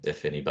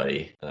if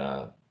anybody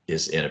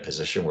is in a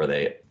position where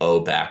they owe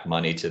back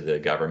money to the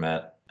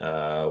government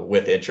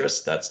with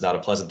interest, that's not a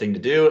pleasant thing to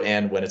do.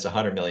 And when it's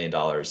 $100 million,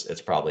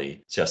 it's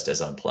probably just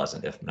as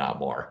unpleasant, if not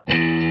more.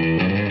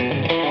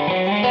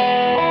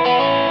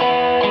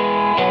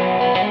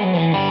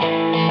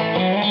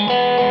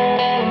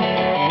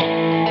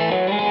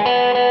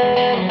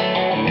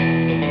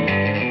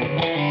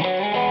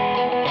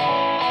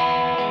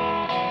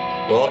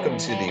 Welcome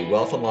to the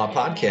Wealth and Law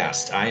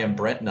Podcast. I am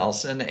Brent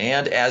Nelson,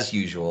 and as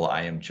usual,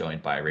 I am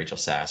joined by Rachel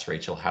Sass.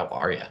 Rachel, how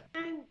are you?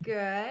 I'm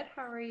good.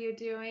 How are you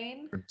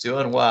doing? We're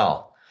doing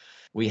well.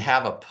 We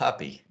have a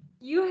puppy.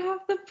 You have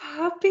the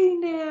puppy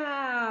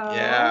now.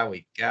 Yeah,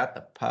 we got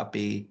the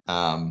puppy.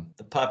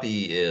 The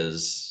puppy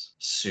is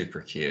super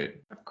cute.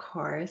 Of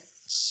course.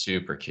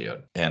 Super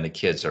cute. And the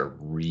kids are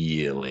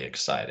really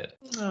excited.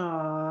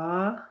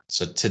 Aww.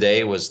 So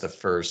today was the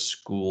first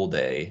school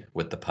day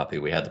with the puppy.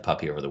 We had the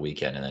puppy over the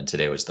weekend, and then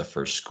today was the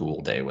first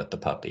school day with the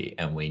puppy.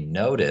 And we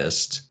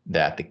noticed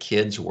that the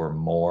kids were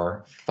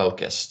more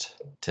focused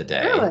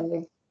today.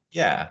 Really?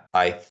 Yeah,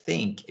 I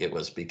think it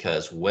was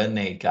because when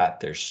they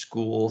got their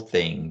school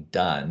thing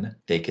done,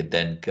 they could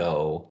then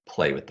go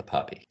play with the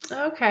puppy.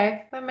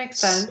 Okay, that makes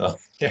sense. So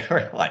they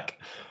were like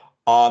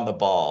on the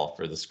ball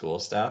for the school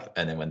stuff.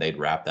 And then when they'd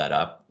wrap that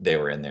up, they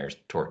were in there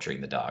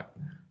torturing the dog.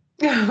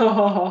 So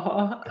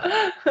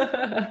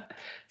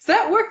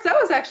that worked. That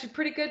was actually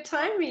pretty good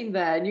timing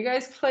then. You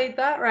guys played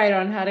that right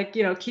on how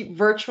to, keep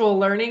virtual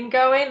learning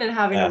going and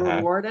having a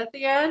reward at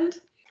the end.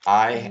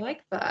 I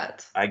like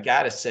that. I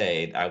gotta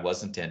say, I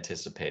wasn't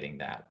anticipating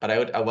that, but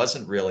I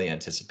wasn't really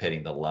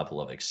anticipating the level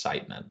of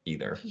excitement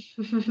either.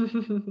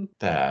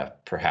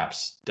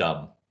 Perhaps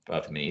dumb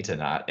of me to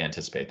not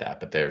anticipate that,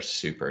 but they're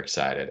super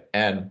excited.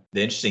 And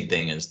the interesting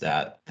thing is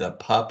that the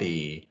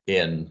puppy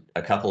in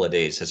a couple of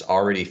days has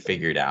already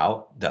figured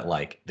out that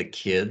like the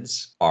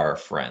kids are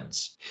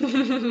friends.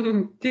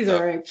 These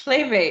are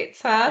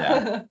playmates, huh?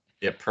 Yeah.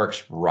 It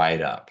perks right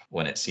up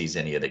when it sees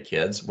any of the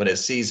kids. When it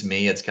sees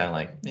me, it's kind of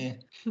like,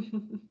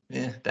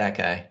 that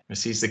guy. When it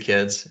sees the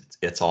kids,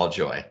 it's all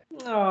joy.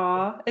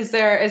 Aw. Is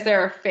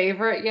there a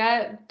favorite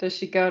yet? Does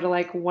she go to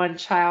like one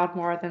child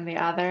more than the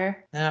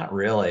other? Not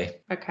really.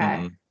 Okay.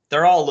 Mm-mm.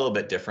 They're all a little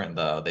bit different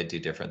though. They do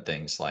different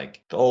things.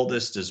 Like the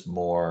oldest is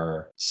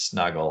more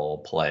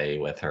snuggle play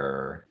with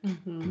her.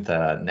 Mm-hmm.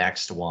 The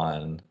next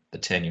one, the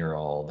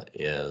 10-year-old,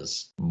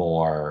 is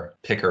more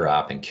pick her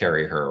up and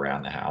carry her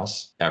around the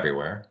house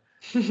everywhere.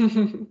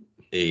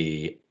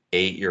 The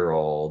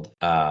 8-year-old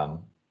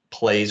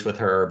plays with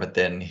her, but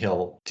then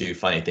he'll do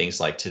funny things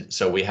like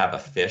so we have a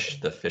fish.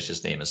 The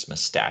fish's name is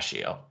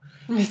Mustachio.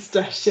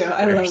 Mustachio,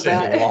 I love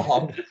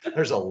that.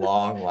 There's a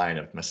long line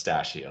of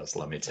mustachios,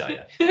 let me tell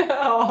you.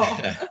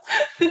 Oh.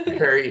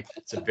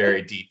 It's a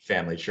very deep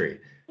family tree.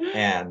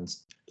 And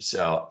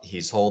so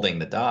he's holding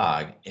the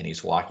dog and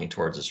he's walking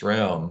towards his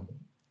room,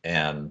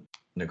 and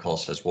Nicole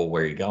says, "Well,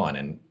 where are you going?"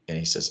 And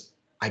he says,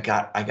 I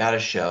got to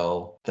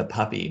show the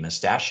puppy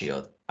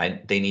Mustachio.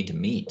 They need to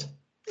meet."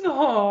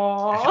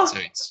 Aww. So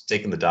he's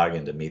taking the dog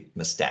in to meet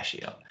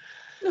Mustachio.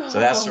 So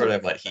that's sort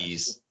of what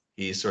he's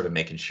sort of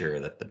making sure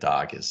that the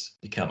dog has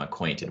become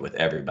acquainted with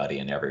everybody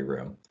in every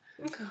room.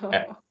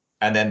 Aww.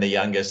 And then the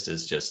youngest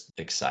is just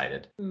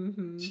excited.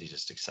 Mm-hmm. She's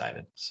just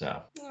excited.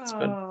 So it's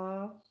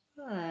fun.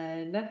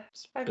 I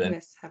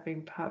miss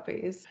having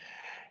puppies.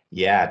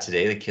 Yeah,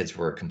 today the kids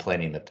were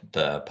complaining that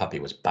the puppy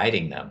was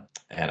biting them.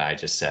 And I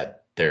just said,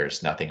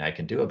 there's nothing I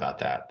can do about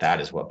that.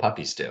 That is what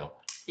puppies do.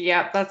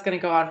 Yep, that's going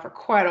to go on for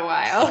quite a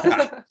while.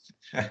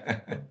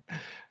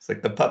 It's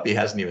like the puppy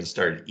hasn't even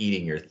started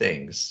eating your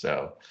things.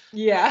 So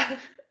yeah.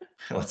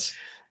 let's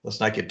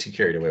not get too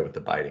carried away with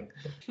the biting.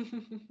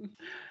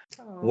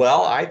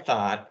 Well, I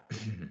thought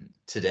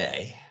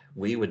today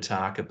we would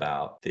talk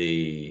about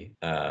the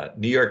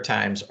New York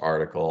Times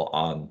article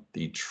on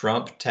the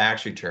Trump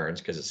tax returns,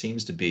 because it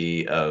seems to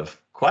be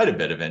of quite a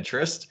bit of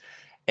interest.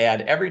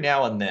 And every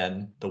now and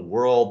then, the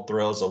world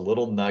throws a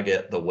little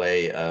nugget the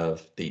way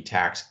of the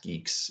tax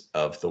geeks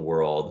of the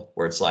world,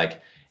 where it's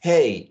like,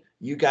 hey,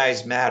 you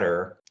guys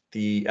matter.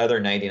 The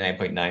other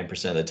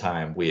 99.9% of the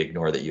time, we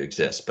ignore that you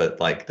exist. But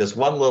like this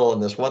one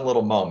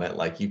little moment,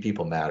 like you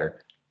people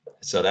matter.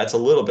 So that's a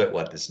little bit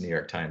what this New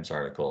York Times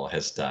article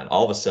has done.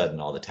 All of a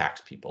sudden, all the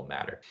tax people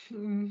matter.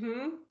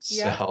 Mm-hmm.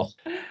 Yeah.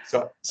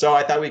 So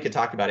I thought we could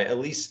talk about it, at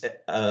least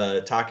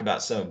talk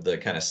about some of the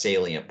kind of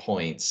salient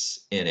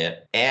points in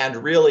it, and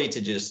really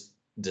to just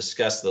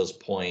discuss those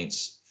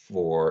points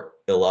for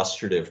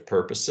illustrative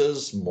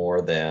purposes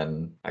more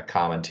than a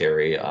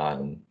commentary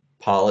on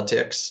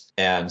politics.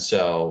 And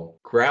so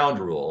ground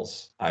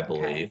rules, I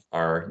believe,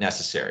 are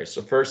necessary. So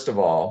first of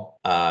all,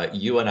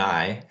 you and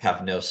I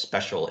have no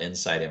special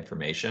inside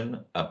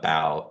information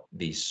about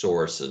the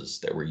sources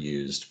that were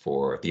used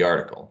for the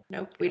article.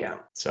 Nope, we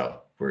don't. So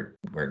we're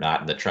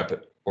not in the Trump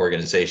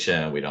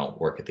organization. We don't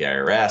work at the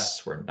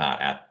IRS. We're not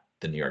at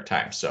the New York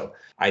Times. So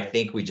I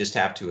think we just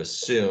have to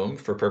assume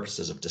for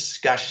purposes of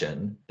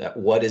discussion that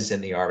what is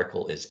in the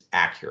article is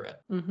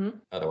accurate.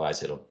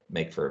 Otherwise, it'll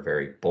make for a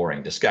very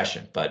boring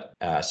discussion. But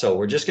so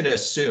we're just going to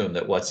assume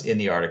that what's in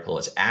the article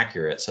is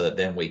accurate so that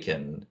then we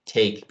can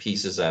take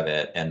pieces of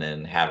it and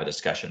then have a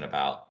discussion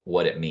about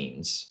what it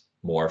means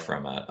more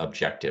from an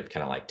objective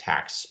kind of like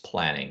tax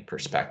planning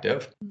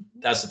perspective.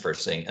 That's the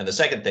first thing. And the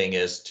second thing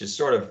is to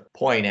sort of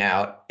point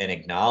out and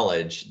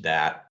acknowledge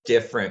that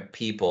different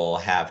people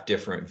have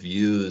different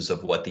views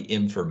of what the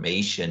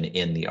information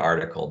in the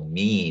article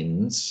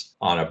means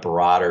on a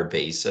broader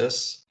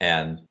basis.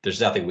 And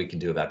there's nothing we can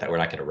do about that. We're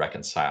not going to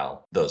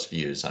reconcile those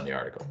views on the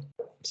article.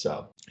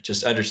 So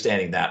just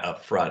understanding that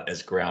up front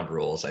as ground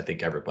rules, I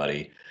think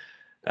everybody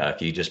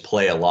if you just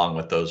play along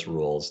with those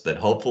rules, then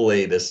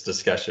hopefully this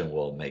discussion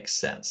will make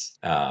sense.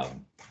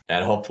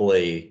 And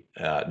hopefully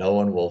no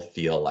one will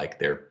feel like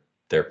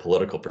their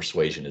political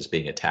persuasion is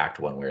being attacked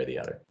one way or the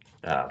other.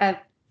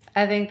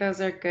 I think those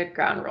are good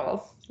ground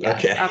rules.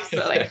 Yes, okay.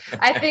 Absolutely.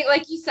 I think,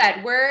 like you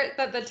said, we're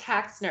the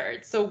tax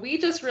nerds. So we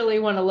just really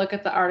want to look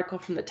at the article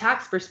from the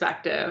tax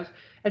perspective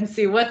and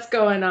see what's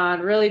going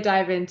on, really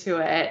dive into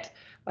it.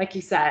 Like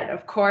you said,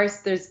 of course,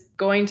 there's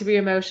going to be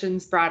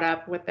emotions brought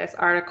up with this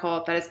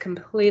article. That is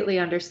completely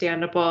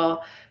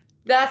understandable.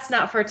 That's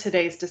not for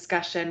today's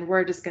discussion.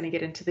 We're just going to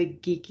get into the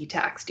geeky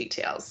tax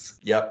details.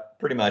 Yep,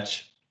 pretty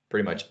much.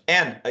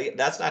 And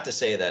that's not to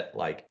say that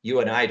like you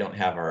and I don't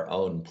have our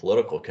own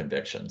political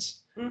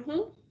convictions.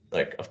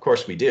 Like, of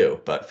course we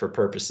do, but for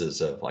purposes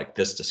of like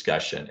this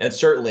discussion, and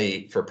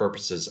certainly for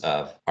purposes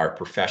of our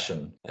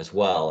profession as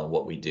well and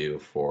what we do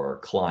for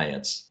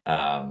clients,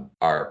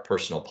 our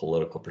personal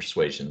political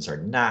persuasions are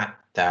not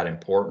that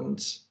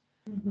important.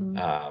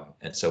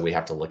 And so we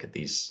have to look at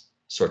these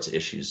sorts of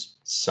issues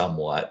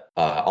somewhat,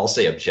 I'll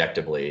say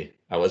objectively.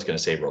 I was going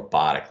to say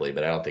robotically,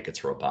 but I don't think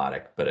it's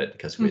robotic, but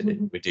because we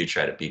do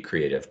try to be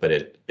creative, but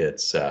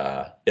it's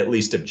at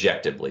least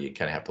objectively, you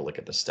kind of have to look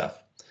at the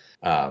stuff.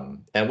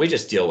 And we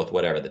just deal with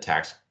whatever the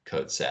tax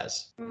code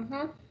says.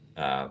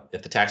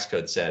 If the tax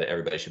code said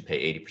everybody should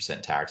pay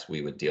 80% tax,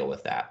 we would deal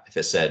with that. If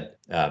it said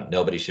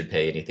nobody should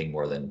pay anything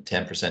more than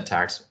 10%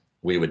 tax,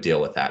 we would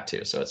deal with that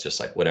too. So it's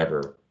just like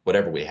whatever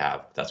we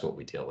have, that's what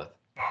we deal with.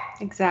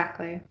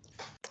 Exactly.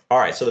 All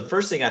right. So the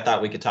first thing I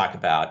thought we could talk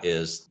about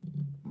is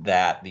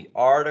that the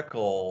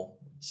article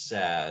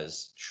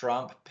says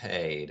Trump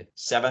paid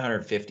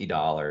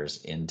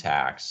 $750 in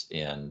tax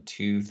in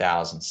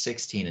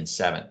 2016 and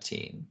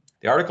 17.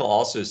 The article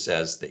also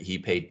says that he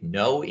paid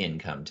no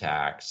income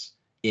tax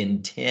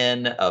in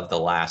 10 of the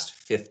last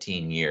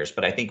 15 years.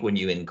 But I think when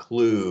you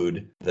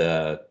include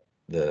the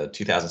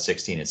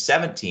 2016 and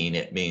 17,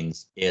 it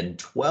means in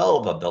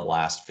 12 of the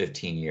last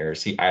 15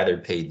 years, he either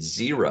paid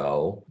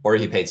zero or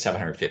he paid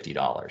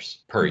 $750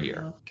 per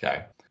year.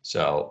 Okay.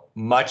 So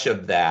much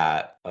of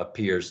that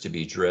appears to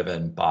be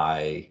driven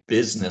by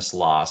business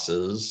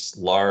losses,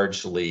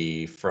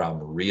 largely from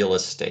real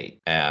estate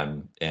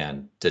and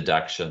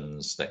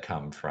deductions that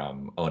come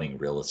from owning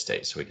real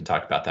estate. So we can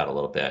talk about that a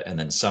little bit. And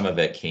then some of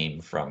it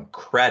came from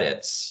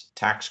credits,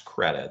 tax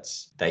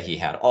credits that he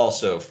had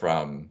also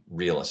from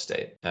real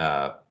estate.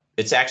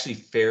 It's actually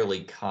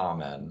fairly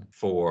common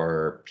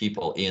for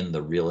people in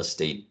the real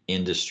estate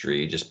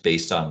industry, just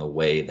based on the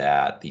way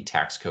that the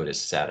tax code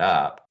is set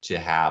up, to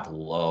have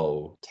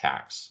low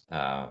tax.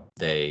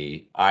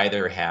 They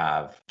either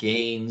have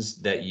gains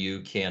that you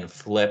can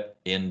flip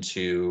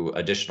into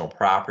additional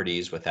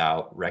properties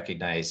without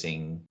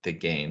recognizing the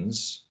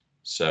gains.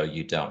 So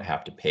you don't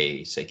have to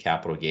pay, say,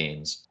 capital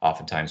gains.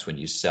 Oftentimes when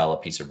you sell a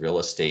piece of real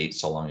estate,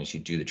 so long as you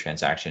do the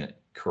transaction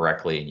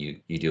correctly and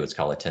you do what's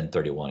called a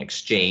 1031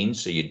 exchange,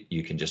 so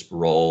you can just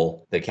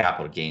roll the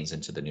capital gains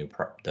into the new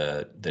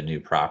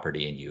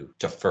property and you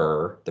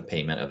defer the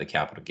payment of the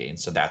capital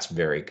gains. So that's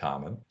very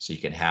common. So you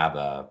can have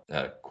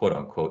a quote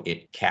unquote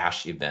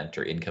cash event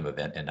or income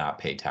event and not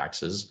pay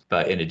taxes.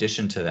 But in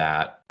addition to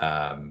that,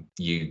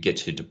 you get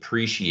to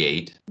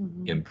depreciate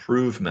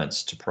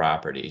improvements to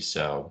property.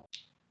 So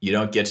you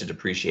don't get to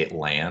depreciate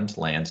land.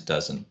 Land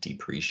doesn't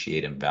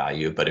depreciate in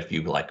value. But if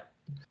you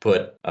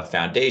put a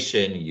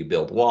foundation, you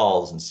build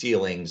walls and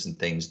ceilings and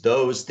things,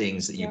 those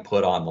things that you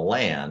put on the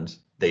land,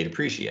 they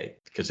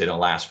depreciate because they don't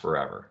last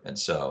forever. And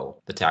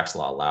so the tax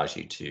law allows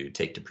you to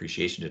take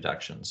depreciation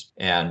deductions.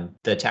 And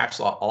the tax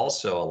law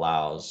also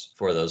allows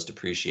for those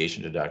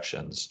depreciation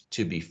deductions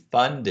to be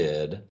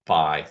funded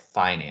by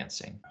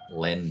financing,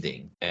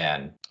 lending.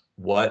 And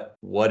what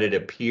it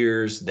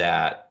appears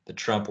that the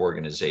Trump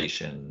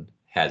Organization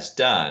has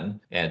done,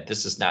 and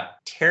this is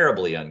not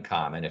terribly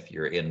uncommon if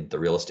you're in the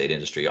real estate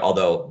industry,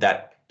 although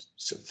that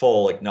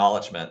full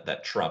acknowledgement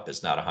that Trump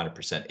is not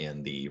 100%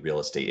 in the real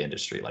estate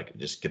industry, like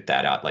just get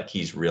that out. Like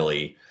he's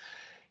really,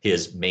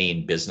 his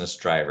main business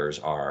drivers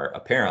are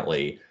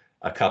apparently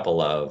a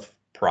couple of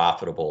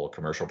profitable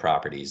commercial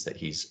properties that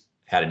he's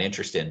had an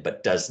interest in,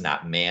 but does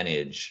not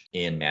manage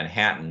in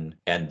Manhattan,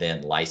 and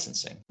then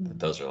licensing.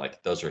 Those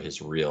are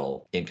his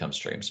real income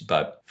streams.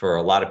 But for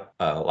a lot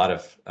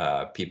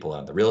of people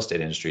in the real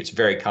estate industry, it's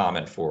very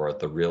common for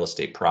the real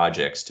estate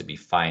projects to be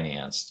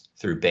financed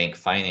through bank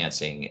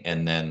financing.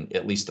 And then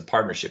at least the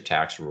partnership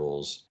tax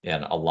rules,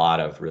 and a lot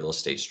of real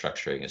estate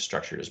structuring is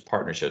structured as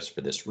partnerships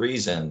for this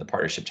reason. The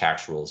partnership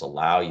tax rules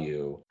allow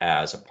you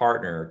as a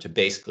partner to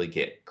basically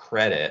get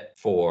credit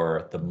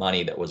for the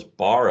money that was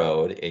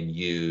borrowed and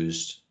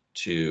used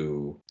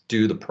to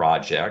do the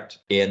project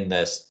in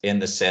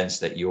the sense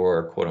that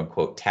your quote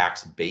unquote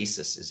tax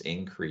basis is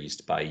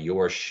increased by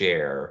your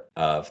share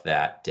of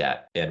that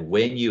debt. And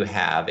when you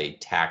have a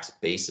tax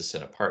basis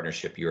in a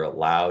partnership, you're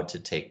allowed to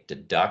take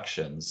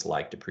deductions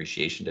like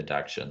depreciation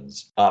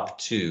deductions up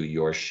to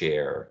your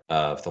share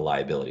of the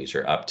liabilities,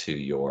 or up to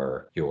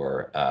your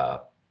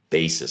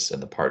basis in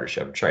the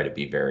partnership. I'm trying to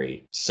be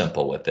very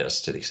simple with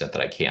this to the extent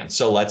that I can.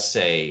 So let's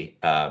say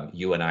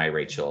you and I,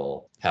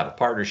 Rachel, have a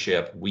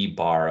partnership. We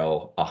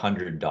borrow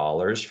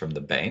 $100 from the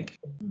bank.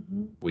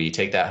 Mm-hmm. We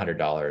take that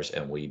 $100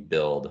 and we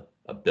build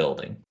a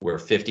building. We're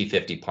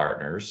 50-50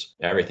 partners.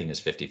 Everything is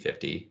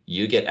 50-50.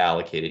 You get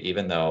allocated,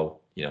 even though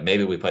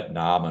maybe we put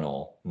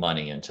nominal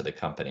money into the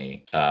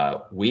company,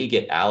 we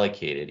get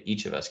allocated,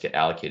 each of us get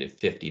allocated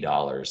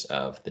 $50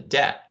 of the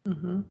debt.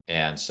 Mm-hmm.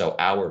 And so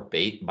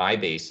my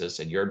basis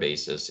and your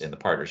basis in the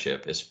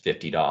partnership is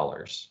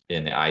 $50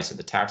 in the eyes of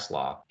the tax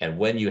law. And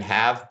when you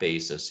have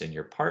basis in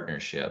your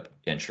partnership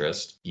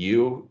interest,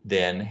 you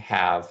then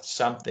have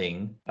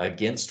something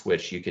against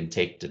which you can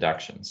take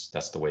deductions.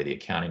 That's the way the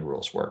accounting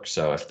rules work.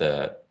 So if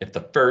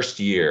the first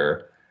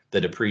year the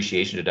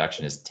depreciation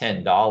deduction is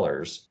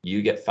 $10,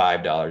 you get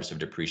 $5 of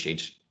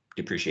depreciation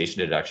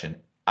deduction.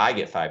 I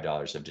get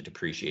 $5 of the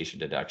depreciation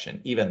deduction,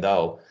 even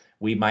though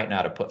we might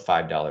not have put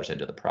 $5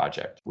 into the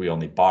project. We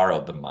only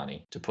borrowed the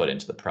money to put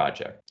into the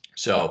project.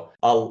 So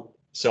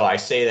I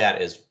say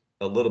that as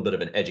a little bit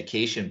of an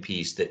education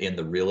piece, that in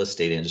the real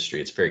estate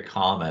industry, it's very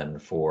common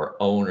for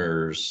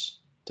owners,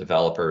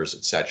 developers,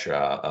 et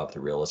cetera, of the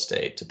real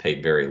estate to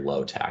pay very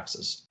low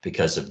taxes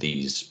because of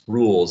these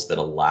rules that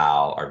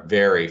are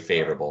very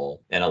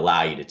favorable and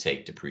allow you to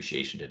take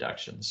depreciation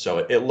deductions. So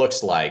it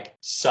looks like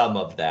some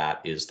of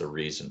that is the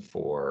reason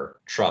for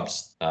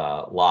Trump's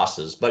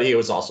losses, but he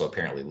was also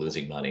apparently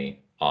losing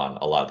money on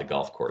a lot of the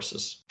golf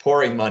courses,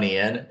 pouring money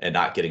in and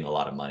not getting a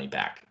lot of money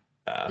back.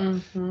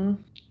 Mm-hmm.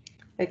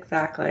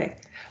 Exactly.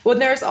 Well,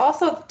 there's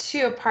also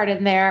a part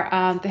in there,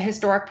 the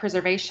historic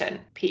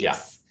preservation piece. Yeah.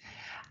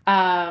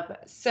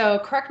 So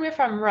correct me if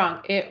I'm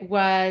wrong. It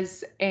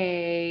was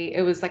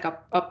like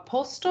a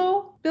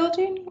postal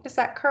building. Is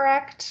that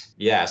correct?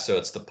 Yeah. So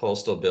it's the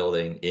postal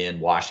building in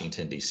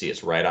Washington, D.C.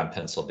 It's right on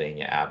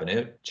Pennsylvania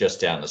Avenue, just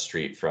down the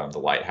street from the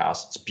White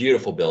House. It's a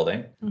beautiful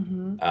building.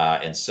 Mm-hmm.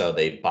 And so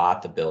they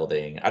bought the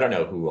building. I don't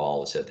know who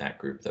all was in that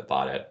group that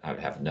bought it. I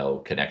have no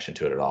connection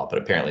to it at all, but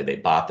apparently they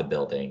bought the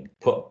building,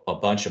 put a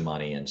bunch of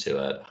money into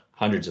it,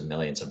 hundreds of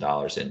millions of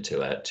dollars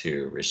into it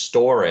to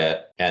restore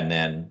it. And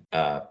then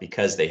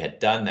because they had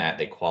done that,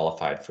 they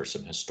qualified for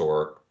some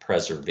historic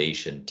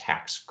preservation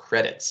tax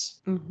credits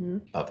Mm-hmm.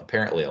 of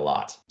apparently a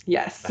lot.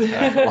 Yes.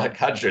 Like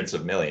hundreds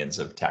of millions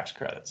of tax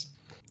credits.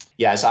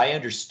 Yeah, as I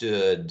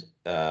understood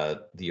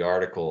the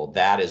article,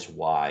 that is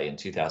why in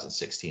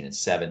 2016 and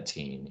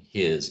 17,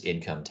 his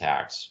income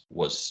tax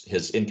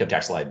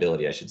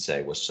liability, I should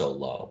say, was so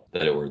low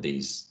that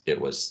it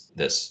was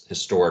this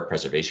historic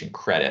preservation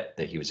credit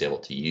that he was able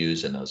to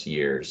use in those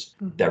years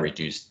that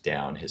reduced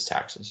down his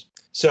taxes.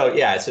 So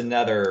yeah, it's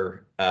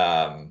another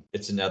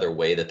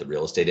way that the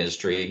real estate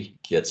industry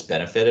gets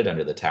benefited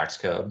under the tax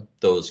code.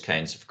 Those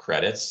kinds of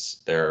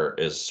credits, there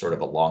is sort of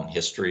a long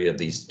history of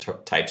these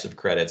types of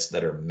credits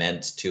that are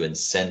meant to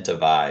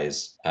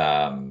incentivize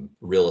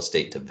real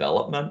estate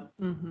development.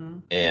 Mm-hmm.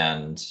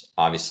 And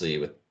obviously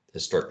with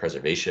historic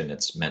preservation,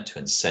 it's meant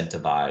to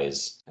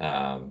incentivize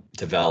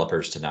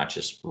developers to not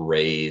just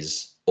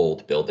raise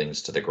old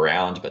buildings to the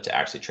ground, but to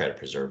actually try to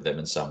preserve them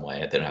in some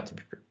way. They don't have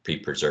to be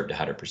preserved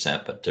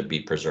 100%, but to be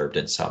preserved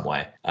in some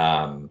way.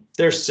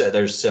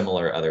 There's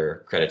similar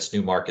other credits.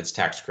 New Markets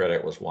Tax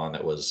Credit was one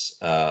that was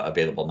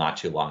available not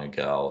too long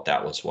ago.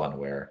 That was one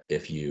where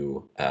if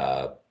you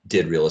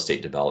did real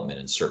estate development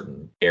in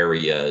certain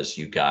areas,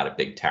 you got a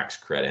big tax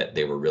credit.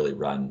 They were really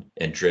run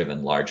and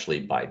driven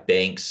largely by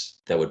banks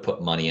that would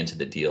put money into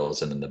the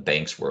deals, and then the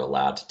banks were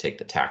allowed to take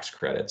the tax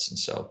credits. And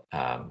so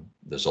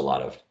there's a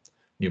lot of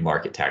new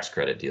market tax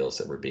credit deals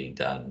that were being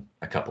done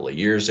a couple of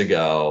years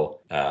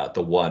ago.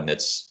 The one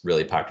that's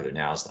really popular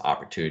now is the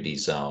Opportunity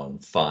Zone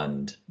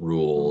Fund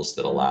rules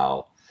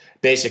that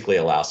basically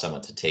allow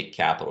someone to take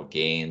capital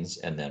gains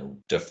and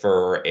then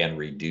defer and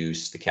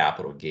reduce the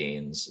capital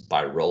gains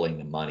by rolling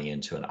the money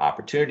into an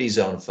Opportunity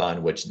Zone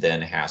Fund, which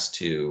then has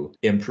to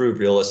improve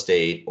real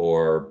estate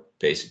or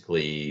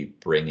basically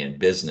bring in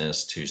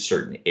business to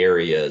certain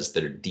areas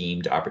that are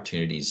deemed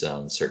opportunity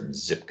zones, certain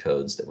zip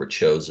codes that were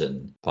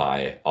chosen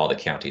by all the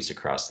counties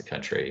across the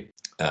country.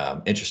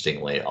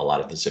 Interestingly, a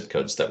lot of the zip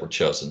codes that were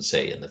chosen,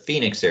 say in the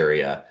Phoenix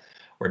area,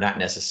 were not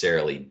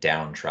necessarily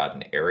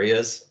downtrodden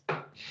areas.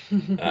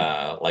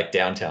 Like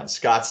downtown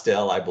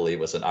Scottsdale, I believe,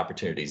 was an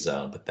opportunity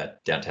zone, but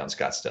that downtown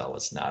Scottsdale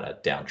was not a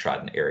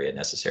downtrodden area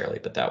necessarily.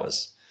 But that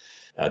was,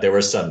 there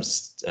were some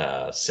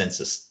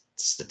census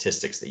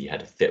statistics that you had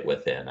to fit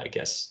within, I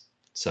guess,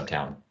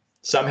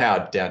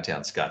 somehow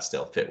downtown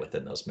Scottsdale fit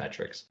within those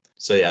metrics.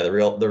 So yeah, the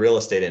real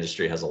estate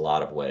industry has a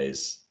lot of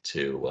ways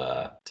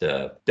to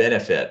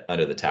benefit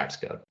under the tax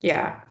code.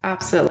 Yeah,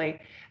 absolutely.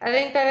 I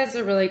think that is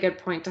a really good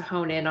point to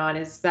hone in on,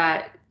 is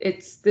that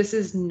this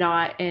is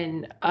not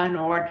an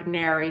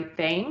unordinary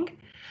thing.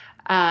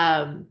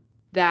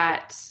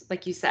 That,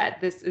 like you said,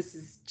 this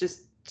is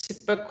just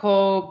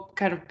typical,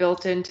 kind of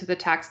built into the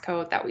tax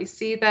code that we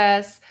see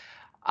this.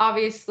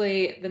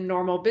 Obviously, the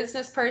normal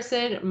business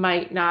person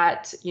might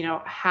not,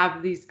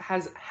 have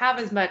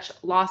as much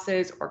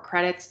losses or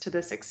credits to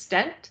this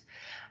extent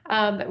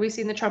that we've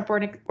seen the Trump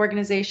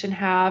organization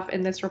have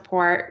in this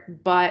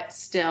report, but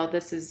still,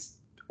 this is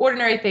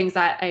ordinary things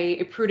that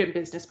a prudent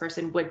business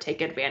person would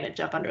take advantage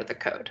of under the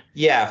code.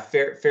 Yeah,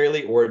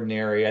 fairly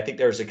ordinary. I think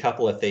there's a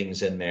couple of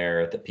things in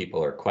there that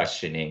people are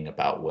questioning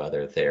about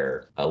whether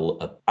they're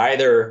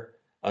either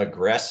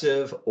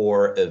aggressive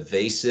or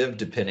evasive,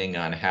 depending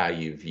on how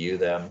you view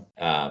them.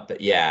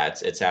 But yeah,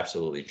 it's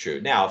absolutely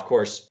true. Now, of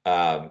course,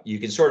 you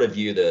can sort of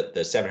view the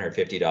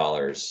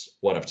 $750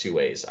 one of two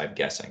ways, I'm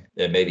guessing.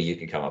 And maybe you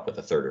can come up with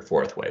a third or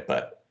fourth way,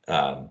 but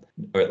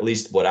or at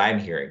least what I'm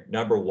hearing.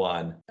 Number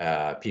one,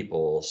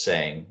 people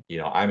saying,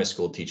 I'm a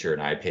school teacher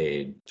and I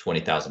paid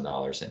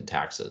 $20,000 in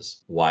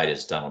taxes. Why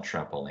does Donald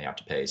Trump only have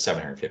to pay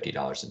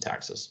 $750 in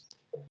taxes?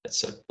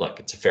 It's a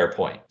fair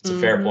point. It's a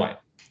fair point.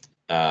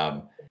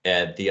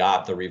 And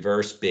the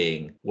reverse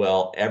being,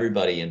 well,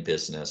 everybody in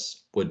business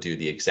would do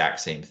the exact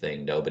same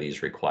thing.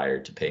 Nobody's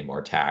required to pay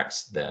more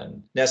tax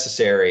than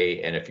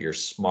necessary. And if you're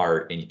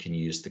smart and you can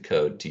use the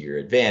code to your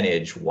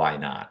advantage, why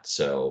not?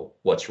 So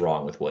what's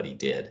wrong with what he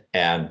did?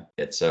 And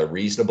it's a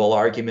reasonable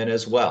argument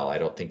as well. I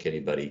don't think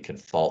anybody can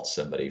fault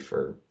somebody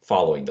for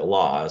following the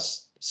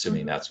laws,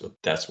 assuming that's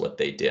what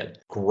they did.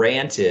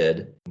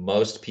 Granted,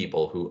 most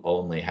people who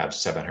only have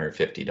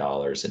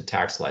 $750 in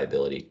tax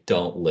liability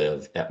don't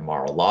live at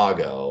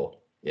Mar-a-Lago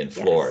in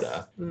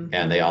Florida,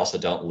 and they also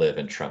don't live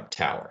in Trump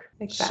Tower.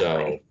 Exactly.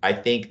 So I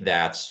think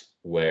that's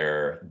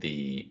where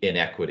the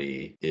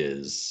inequity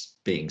is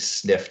being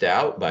sniffed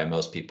out by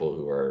most people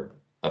who are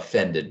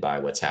offended by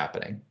what's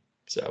happening.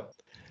 So,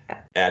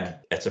 and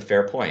it's a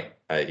fair point.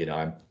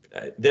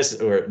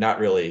 We're not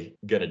really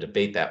going to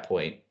debate that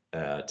point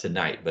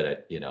tonight,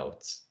 but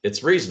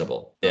it's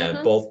reasonable,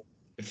 and both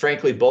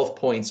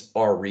points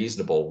are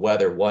reasonable.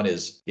 Whether one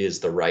is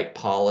the right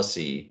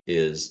policy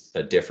is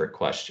a different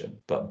question,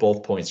 but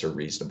both points are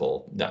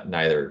reasonable.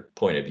 Neither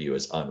point of view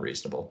is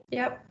unreasonable.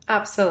 Yep,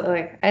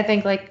 absolutely. I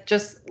think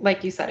just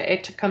like you said,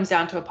 it comes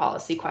down to a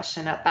policy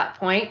question at that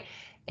point.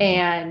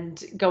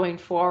 And going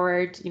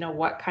forward,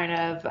 what kind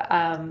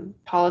of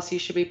policy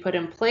should be put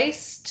in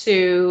place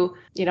to,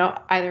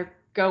 either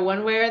go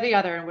one way or the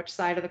other, and which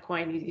side of the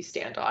coin you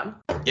stand on.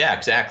 Yeah,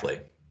 exactly.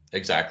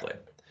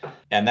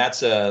 And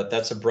that's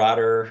a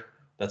broader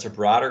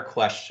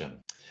question.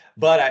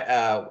 But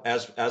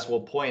as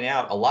we'll point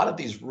out, a lot of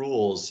these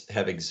rules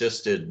have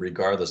existed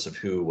regardless of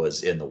who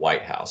was in the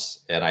White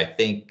House. And I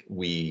think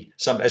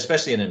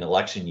especially in an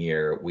election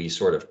year, we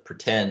sort of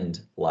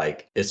pretend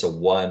like it's a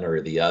one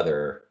or the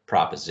other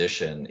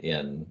proposition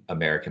in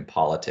American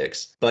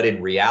politics. But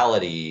in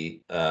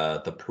reality,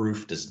 the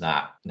proof does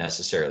not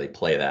necessarily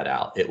play that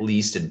out, at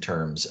least in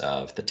terms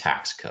of the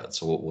tax code.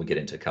 So we'll get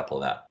into a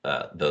couple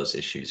of those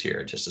issues here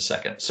in just a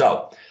second.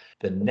 So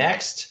the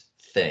next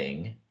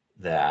thing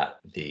that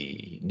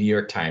the New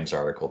York Times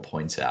article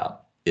points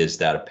out is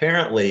that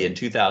apparently in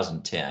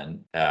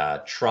 2010,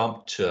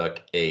 Trump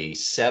took a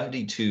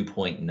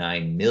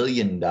 $72.9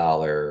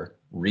 million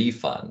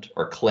refund,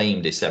 or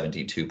claimed a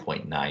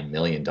 $72.9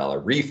 million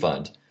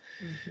refund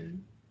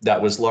that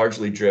was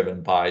largely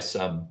driven by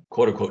some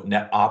quote unquote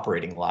net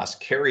operating loss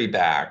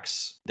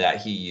carrybacks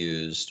that he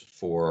used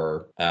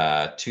for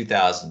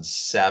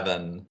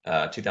 2007,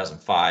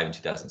 2005, and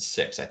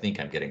 2006. I think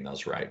I'm getting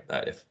those right.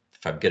 If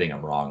I'm getting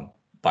them wrong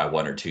by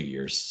 1 or 2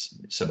 years,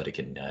 somebody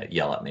can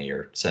yell at me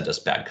or send us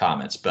bad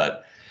comments.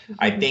 But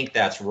I think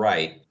that's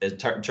right in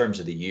terms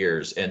of the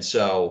years. And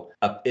so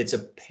it's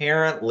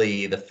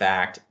apparently the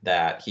fact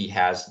that he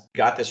has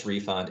got this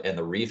refund and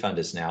the refund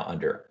is now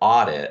under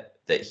audit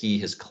that he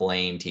has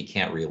claimed he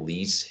can't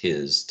release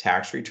his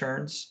tax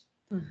returns.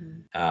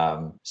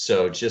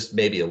 So just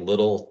maybe a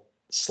little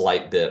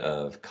slight bit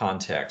of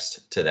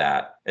context to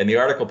that. And the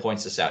article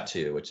points this out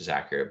too, which is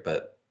accurate,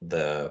 but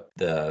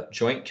the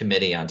Joint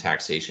Committee on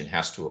Taxation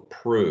has to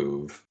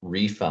approve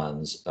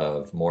refunds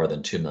of more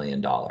than $2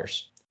 million.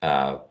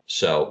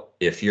 So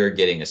if you're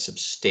getting a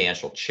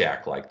substantial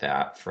check like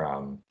that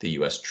from the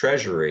U.S.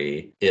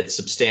 Treasury, it's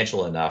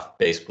substantial enough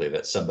basically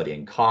that somebody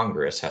in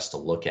Congress has to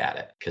look at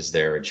it because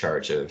they're in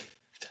charge of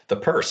the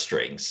purse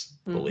strings,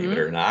 believe it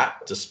or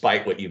not.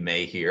 Despite what you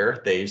may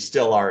hear, they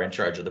still are in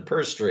charge of the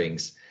purse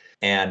strings.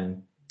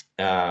 And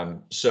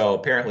so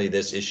apparently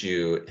this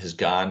issue has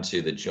gone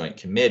to the Joint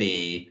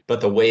Committee,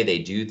 but the way they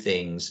do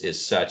things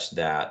is such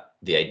that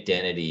the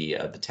identity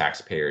of the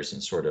taxpayers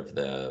and sort of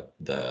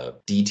the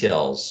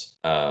details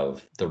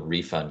of the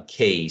refund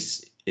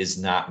case is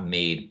not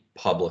made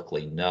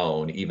publicly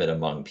known, even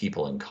among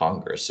people in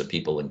Congress. So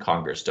people in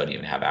Congress don't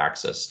even have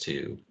access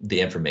to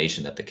the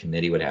information that the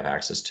committee would have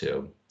access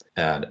to.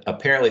 And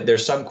apparently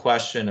there's some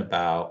question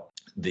about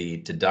the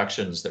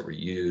deductions that were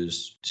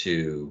used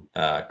to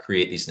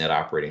create these net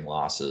operating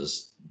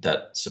losses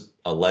that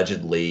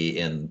allegedly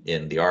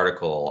in the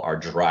article are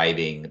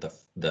driving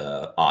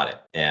the audit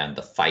and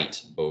the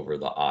fight over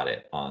the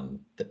audit on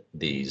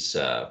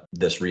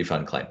this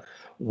refund claim.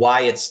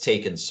 Why it's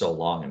taken so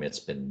long? I mean, it's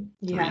been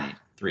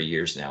three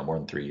years now, more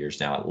than 3 years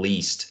now at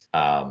least.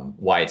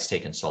 Why it's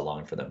taken so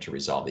long for them to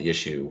resolve the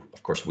issue,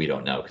 of course, we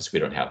don't know because we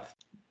don't have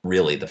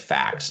really the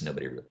facts.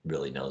 Nobody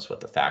really knows what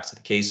the facts of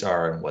the case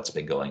are and what's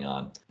been going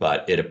on.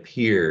 But it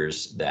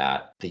appears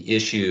that the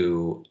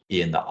issue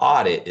in the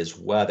audit is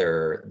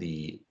whether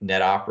the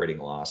net operating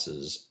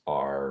losses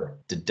are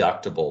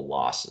deductible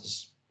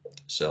losses.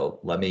 So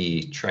let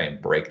me try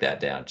and break that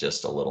down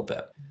just a little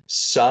bit.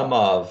 Some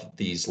of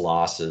these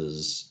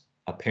losses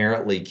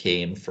apparently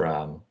came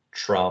from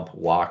Trump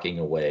walking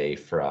away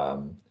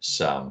from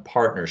some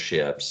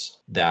partnerships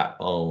that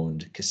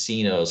owned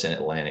casinos in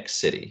Atlantic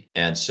City.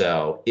 And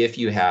so if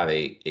you have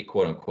a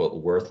quote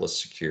unquote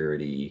worthless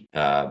security,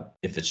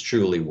 if it's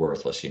truly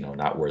worthless,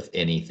 not worth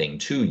anything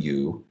to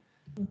you,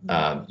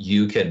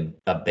 you can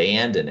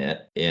abandon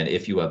it. And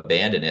if you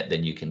abandon it,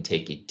 then you can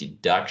take a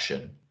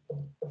deduction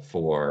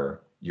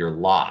for your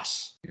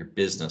loss, your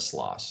business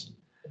loss.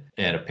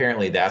 And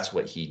apparently that's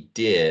what he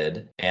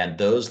did. And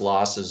those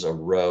losses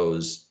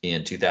arose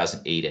in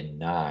 2008 and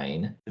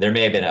 9. There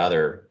may have been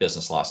other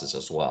business losses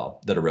as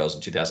well that arose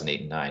in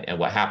 2008 and 9. And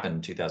what happened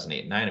in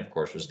 2008 and 9, of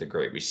course, was the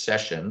Great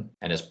Recession.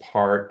 And as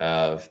part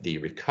of the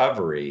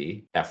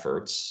recovery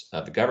efforts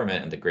of the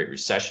government and the Great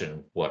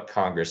Recession, what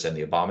Congress and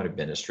the Obama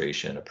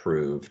administration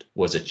approved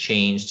was a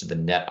change to the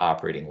net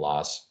operating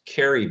loss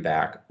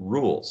carryback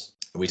rules.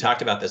 We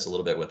talked about this a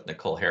little bit with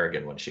Nicole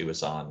Harrigan when she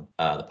was on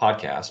the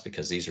podcast,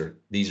 because these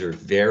are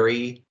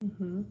very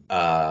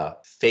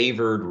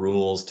favored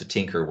rules to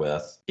tinker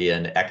with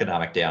in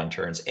economic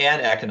downturns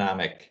and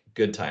economic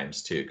good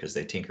times too, because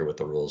they tinker with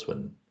the rules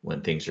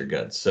when things are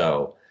good.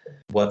 So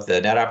what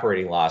the net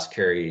operating loss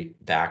carry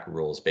back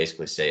rules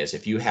basically say is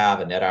if you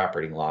have a net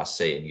operating loss,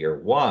 say in year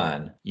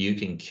 1, you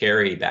can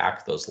carry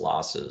back those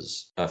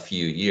losses a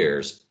few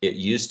years. It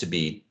used to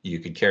be you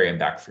could carry them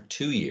back for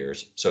 2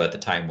 years. So at the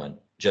time when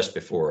just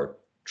before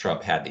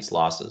Trump had these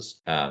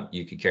losses,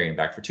 you could carry them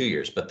back for 2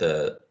 years. But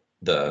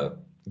the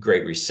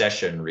Great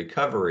Recession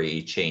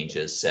recovery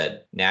changes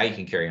said now you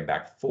can carry them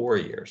back 4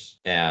 years.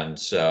 And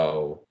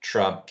so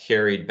Trump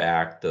carried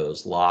back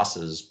those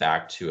losses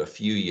back to a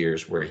few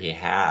years where he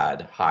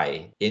had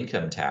high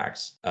income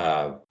tax,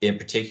 in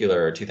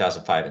particular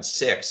 2005 and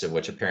 6, in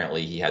which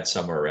apparently he had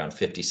somewhere around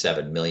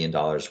 $57 million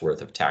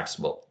worth of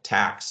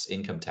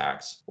income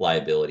tax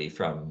liability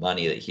from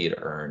money that he had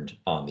earned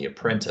on The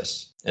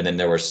Apprentice. And then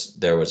there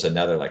was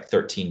another like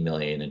 13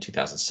 million in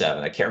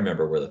 2007. I can't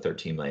remember where the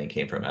 13 million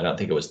came from. I don't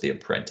think it was The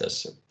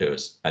Apprentice.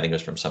 I think it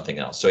was from something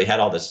else. So he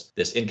had all this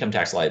income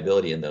tax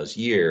liability in those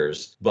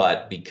years,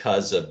 but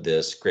because of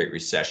this Great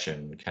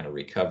Recession kind of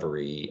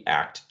Recovery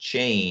Act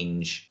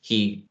change,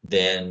 he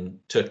then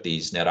took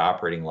these net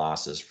operating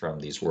losses from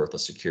these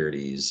worthless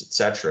securities, et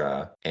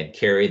cetera, and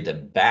carried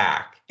them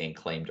back and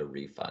claimed a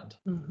refund.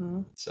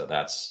 So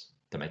that's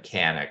the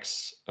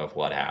mechanics of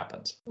what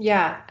happens.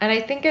 Yeah. And I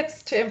think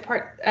it's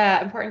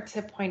important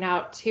to point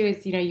out too,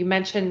 is, you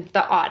mentioned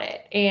the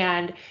audit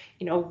and,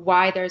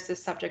 why there's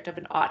this subject of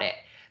an audit.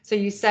 So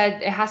you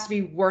said it has to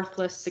be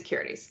worthless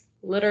securities,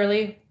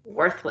 literally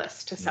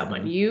worthless to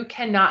someone. You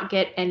cannot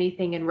get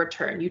anything in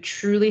return. You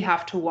truly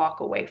have to walk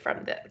away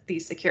from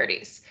these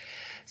securities.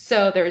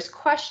 So there's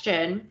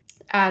question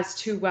as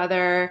to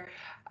whether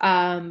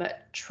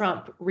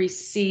Trump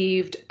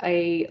received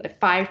a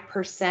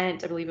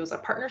 5%, I believe it was a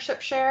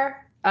partnership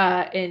share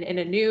in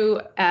a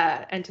new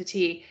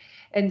entity.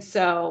 And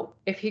so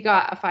if he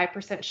got a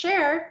 5%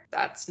 share,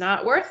 that's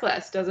not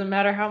worthless. Doesn't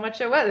matter how much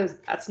it was,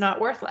 that's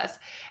not worthless.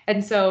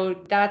 And so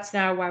that's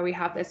now why we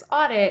have this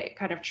audit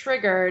kind of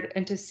triggered,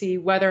 and to see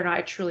whether or not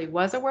it truly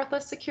was a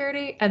worthless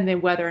security, and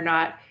then whether or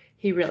not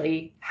he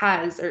really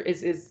has or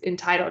is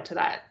entitled to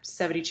that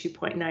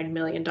 $72.9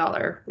 million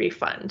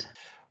refund.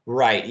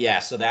 Right. Yeah.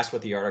 So that's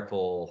what the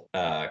article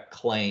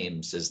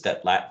claims, is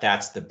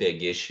that's the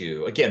big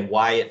issue. Again,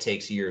 why it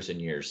takes years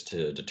and years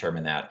to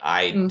determine that,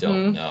 I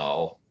don't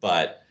know.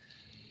 But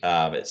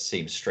it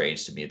seems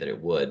strange to me that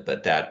it would.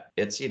 But that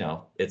it's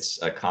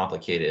a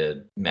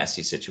complicated,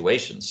 messy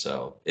situation.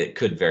 So it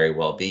could very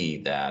well be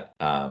that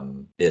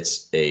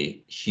it's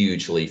a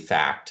hugely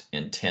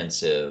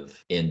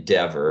fact-intensive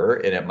endeavor,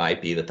 and it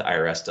might be that the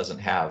IRS doesn't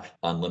have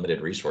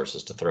unlimited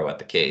resources to throw at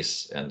the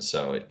case, and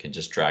so it can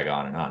just drag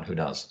on and on. Who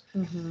knows?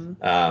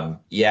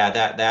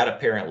 That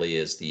apparently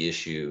is the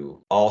issue.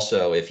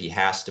 Also, if he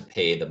has to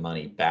pay the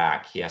money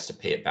back, he has to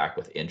pay it back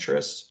with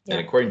interest. And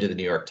according to the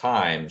New York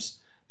Times,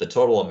 the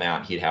total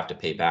amount he'd have to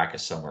pay back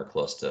is somewhere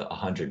close to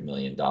 $100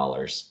 million.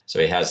 So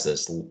he has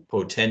this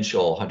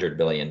potential $100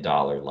 million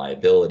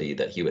liability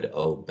that he would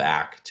owe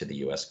back to the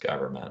U.S.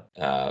 government,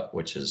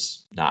 which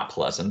is not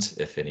pleasant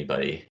if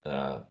anybody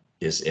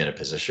is in a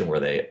position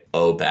where they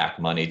owe back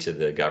money to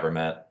the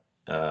government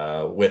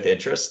with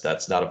interest.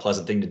 That's not a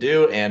pleasant thing to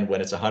do. And when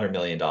it's $100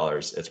 million,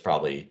 it's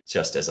probably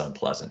just as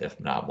unpleasant, if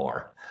not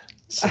more.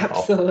 So,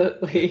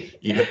 absolutely.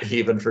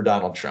 Even for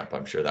Donald Trump,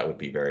 I'm sure that would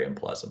be very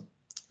unpleasant.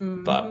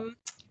 Mm-hmm.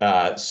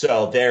 But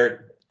so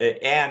there,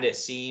 and it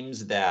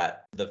seems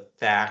that the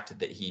fact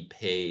that he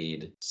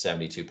paid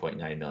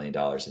 $72.9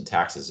 million in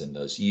taxes in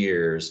those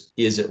years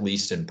is at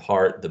least in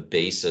part the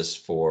basis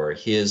for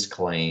his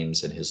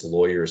claims and his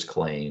lawyers'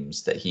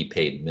 claims that he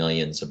paid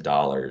millions of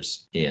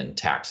dollars in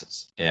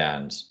taxes.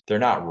 And they're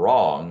not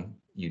wrong.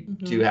 You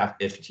do have,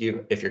 if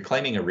you're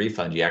claiming a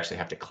refund, you actually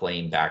have to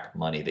claim back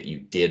money that you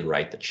did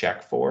write the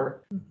check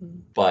for.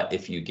 But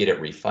if you get it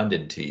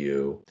refunded to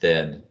you,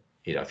 then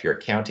if you're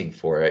accounting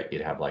for it,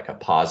 you'd have like a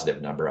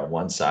positive number on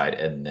one side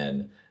and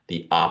then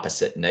the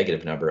opposite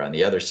negative number on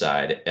the other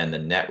side, and the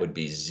net would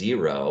be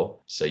zero.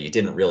 So you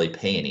didn't really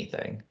pay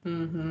anything.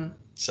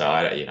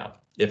 So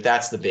if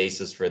that's the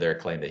basis for their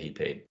claim that he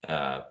paid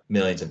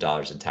millions of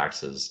dollars in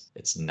taxes,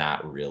 it's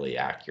not really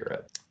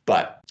accurate.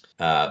 But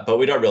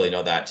we don't really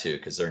know that too,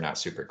 because they're not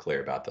super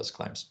clear about those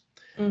claims.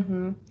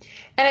 And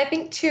I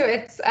think too,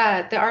 it's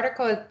the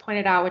article has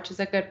pointed out, which is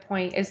a good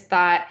point, is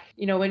that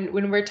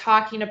when we're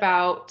talking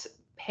about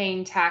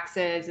paying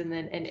taxes and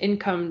then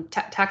income,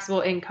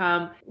 taxable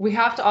income, we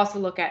have to also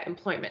look at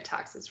employment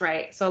taxes,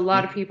 right? So a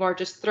lot of people are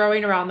just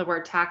throwing around the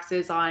word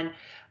taxes on,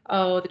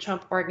 the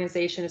Trump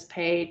organization has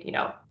paid,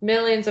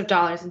 millions of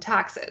dollars in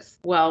taxes.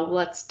 Well,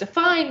 let's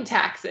define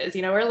taxes.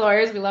 We're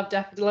lawyers. We love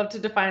to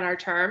define our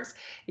terms.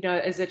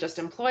 Is it just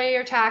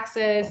employer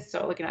taxes?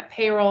 So looking at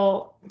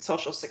payroll,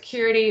 Social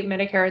Security,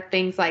 Medicare,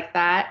 things like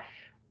that.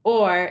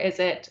 Or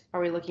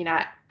are we looking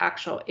at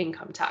actual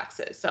income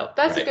taxes? So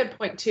that's a good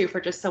point too, for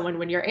just someone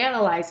when you're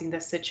analyzing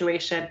this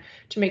situation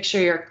to make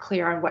sure you're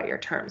clear on what your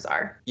terms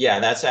are. Yeah,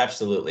 that's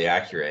absolutely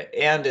accurate.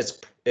 And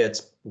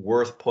it's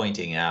worth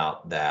pointing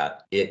out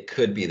that it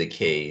could be the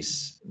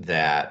case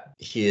that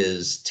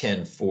his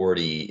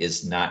 1040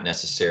 is not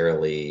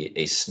necessarily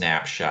a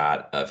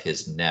snapshot of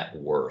his net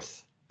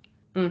worth.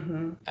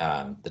 The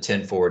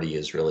 1040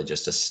 is really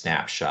just a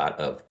snapshot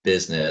of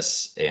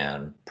business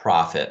and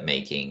profit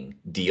making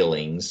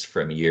dealings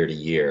from year to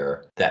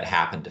year that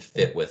happen to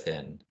fit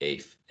within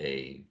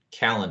a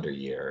calendar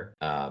year.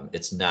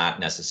 It's not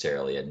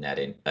necessarily a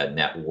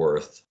net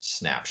worth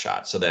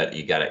snapshot, so that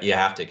you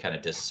have to kind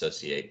of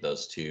disassociate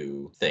those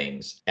two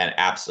things. And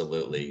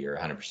absolutely, you're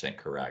 100%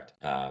 correct.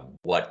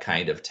 What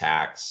kind of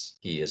tax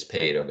he has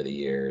paid over the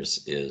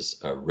years is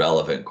a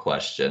relevant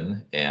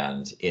question,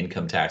 and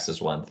income tax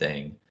is one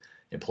thing.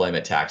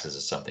 Employment taxes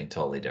is something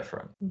totally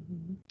different.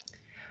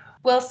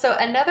 Well, so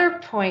another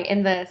point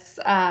in this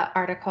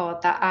article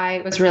that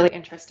I was really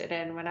interested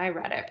in when I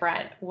read it,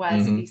 Brent,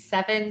 was the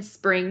Seven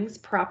Springs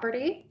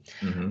property.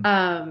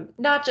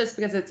 Not just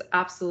because it's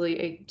absolutely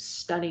a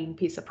stunning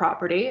piece of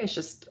property, it's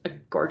just a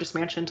gorgeous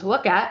mansion to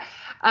look at,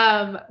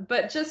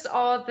 but just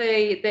all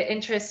the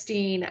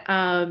interesting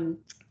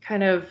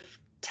kind of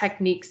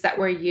techniques that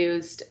were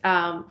used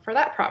for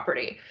that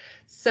property.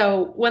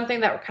 So one thing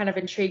that kind of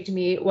intrigued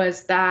me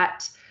was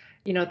that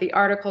the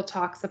article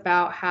talks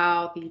about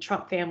how the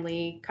Trump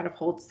family kind of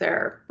holds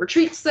their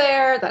retreats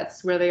there.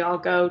 That's where they all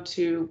go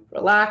to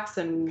relax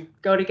and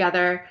go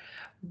together.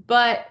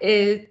 But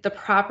the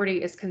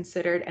property is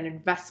considered an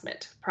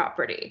investment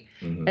property.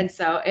 And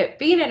so it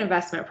being an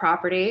investment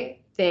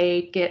property,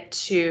 they get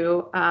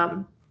to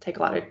take a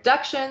lot of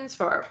deductions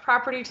for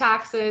property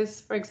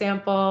taxes, for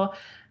example.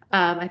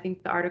 I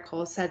think the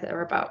article said there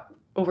were about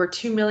over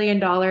 $2 million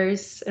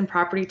in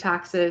property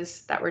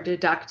taxes that were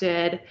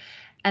deducted.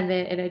 And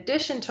then in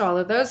addition to all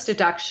of those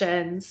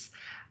deductions,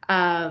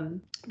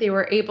 they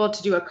were able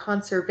to do a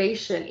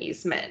conservation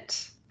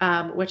easement,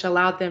 which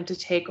allowed them to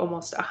take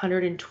almost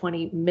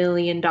 $120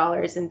 million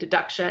in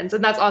deductions.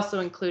 And that's also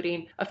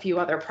including a few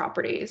other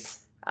properties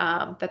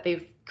that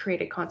they've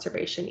created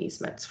conservation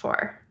easements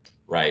for.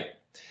 Right.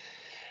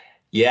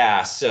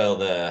 Yeah. So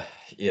the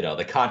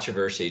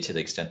controversy, to the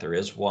extent there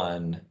is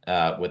one,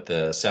 with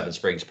the Seven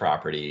Springs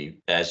property,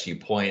 as you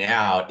point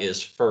out,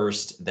 is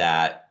first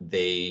that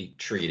they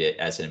treat it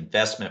as an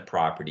investment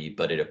property,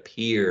 but it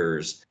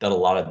appears that a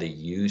lot of the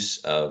use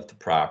of the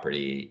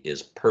property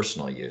is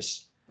personal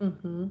use.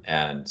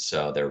 And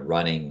so they're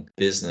running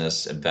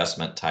business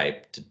investment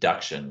type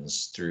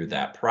deductions through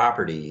that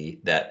property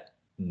that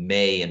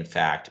may in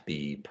fact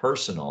be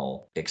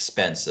personal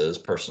expenses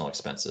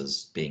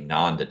being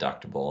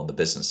non-deductible, and the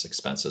business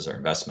expenses or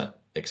investment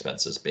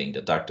expenses being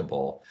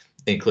deductible,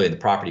 including the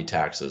property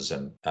taxes.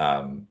 And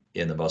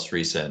in the most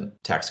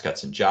recent Tax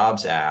Cuts and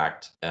Jobs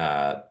Act,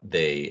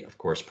 they of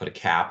course put a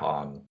cap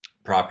on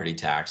property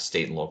tax,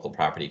 state and local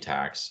property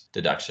tax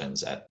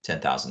deductions at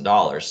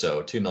 $10,000.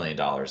 So $2 million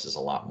is a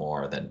lot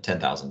more than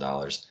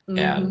 $10,000.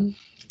 And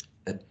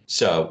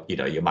So,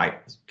 you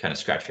might kind of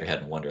scratch your head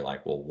and wonder,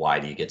 like, well, why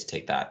do you get to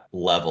take that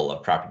level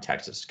of property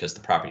taxes? Because the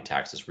property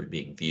taxes were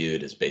being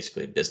viewed as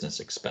basically a business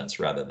expense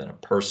rather than a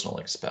personal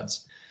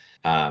expense.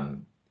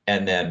 And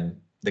then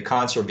the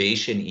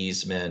conservation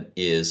easement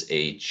is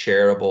a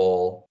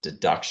charitable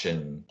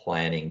deduction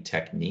planning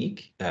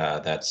technique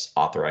that's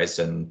authorized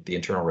in the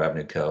Internal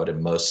Revenue Code,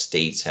 and most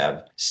states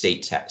have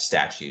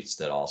statutes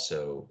that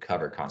also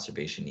cover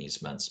conservation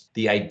easements.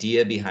 The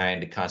idea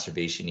behind a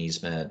conservation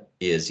easement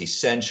is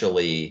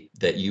essentially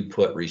that you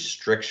put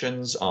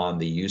restrictions on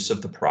the use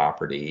of the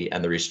property,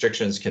 and the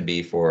restrictions can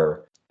be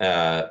for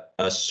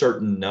a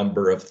certain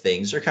number of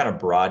things. They're kind of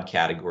broad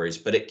categories,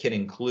 but it can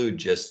include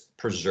just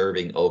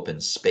preserving open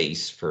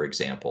space, for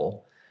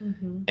example.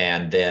 Mm-hmm.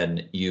 And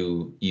then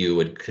you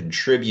would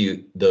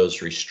contribute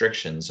those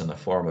restrictions in the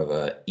form of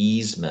an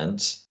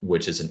easement,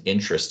 which is an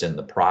interest in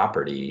the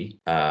property,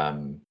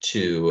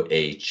 to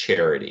a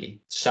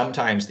charity.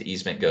 Sometimes the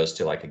easement goes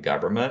to like a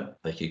government,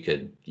 like you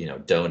could,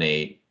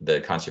 donate the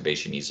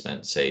conservation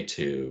easement, say,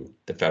 to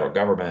the federal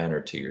government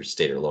or to your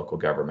state or local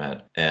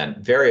government. And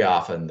very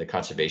often the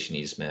conservation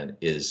easement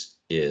is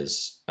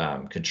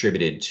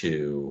contributed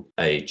to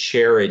a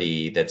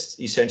charity that's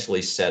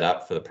essentially set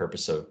up for the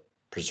purpose of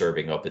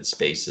preserving open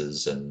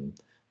spaces and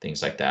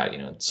things like that.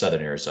 In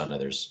Southern Arizona,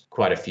 there's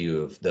quite a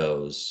few of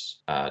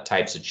those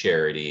types of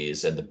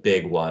charities, and the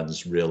big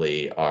ones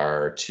really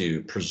are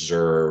to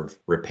preserve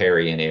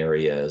riparian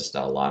areas.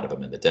 Now, a lot of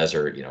them in the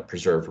desert,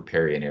 preserve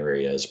riparian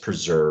areas,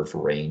 preserve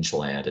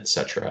rangeland,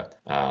 etc.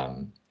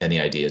 And the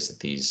idea is that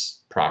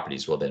these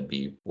properties will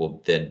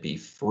then be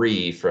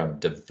free from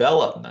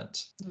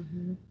development.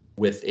 Mm-hmm.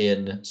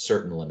 Within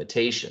certain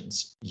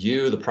limitations.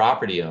 You, the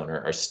property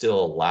owner, are still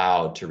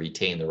allowed to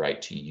retain the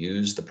right to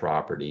use the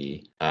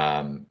property.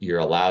 You're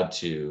allowed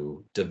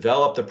to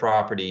develop the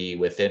property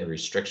within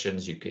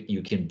restrictions.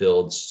 You can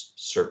build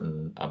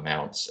certain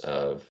amounts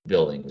of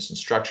buildings and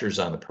structures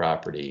on the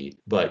property,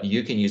 but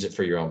you can use it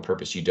for your own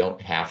purpose. You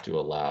don't have to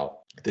allow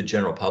the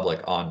general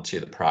public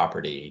onto the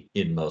property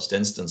in most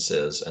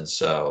instances. And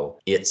so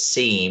it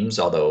seems,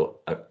 although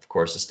of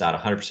course it's not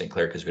 100%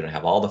 clear because we don't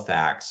have all the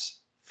facts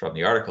from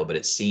the article, but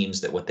it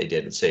seems that what they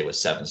did, say, with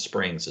Seven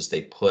Springs is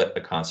they put a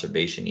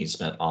conservation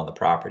easement on the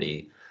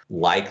property,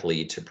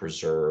 likely to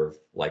preserve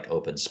like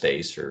open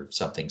space or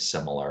something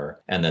similar.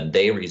 And then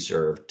they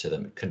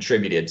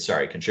contributed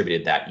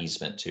that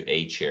easement to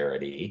a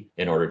charity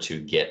in order to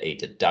get a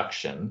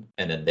deduction.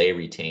 And then they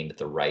retained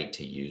the right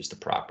to use the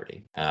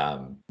property.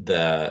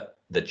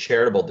 The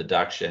charitable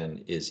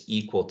deduction is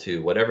equal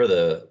to whatever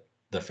the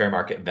fair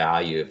market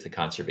value of the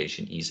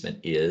conservation easement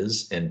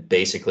is. And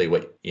basically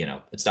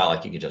it's not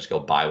like you can just go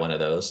buy one of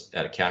those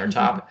at a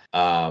countertop.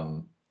 Mm-hmm.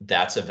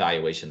 That's a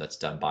valuation that's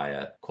done by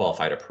a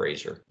qualified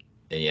appraiser.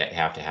 And you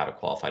have to have a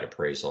qualified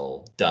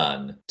appraisal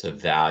done to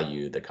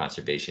value the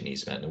conservation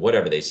easement. And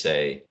whatever they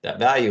say that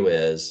value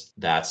is,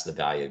 that's the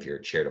value of your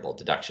charitable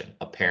deduction.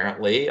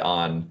 Apparently,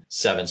 on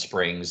Seven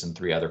Springs and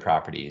 3 other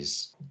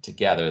properties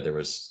together, there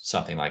was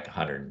something like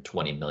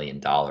 $120 million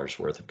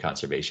worth of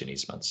conservation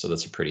easements. So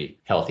that's a pretty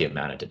healthy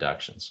amount of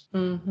deductions.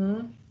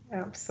 Mm-hmm.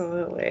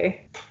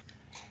 Absolutely.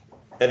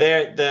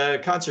 The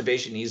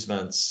conservation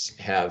easements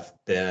have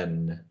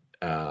been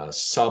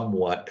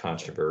somewhat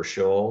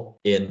controversial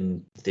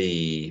in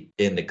the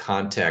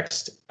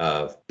context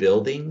of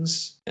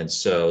buildings. And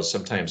so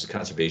sometimes the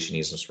conservation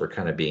easements were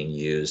kind of being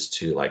used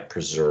to like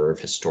preserve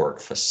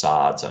historic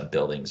facades on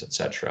buildings,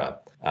 etc.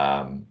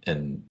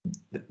 And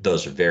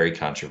those are very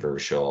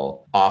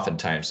controversial.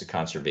 Oftentimes the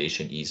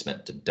conservation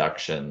easement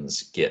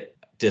deductions get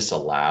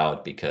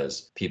disallowed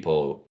because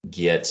people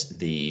get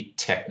the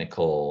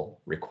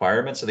technical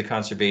requirements of the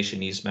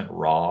conservation easement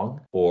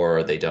wrong,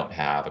 or they don't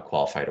have a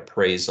qualified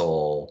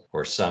appraisal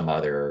or some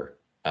other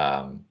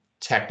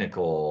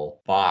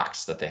technical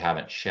box that they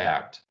haven't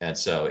checked. And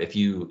so if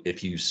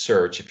you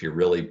search, if you're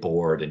really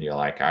bored and you're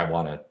like, I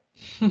want to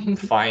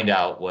find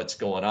out what's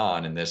going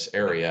on in this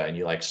area, and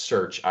you like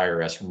search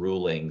IRS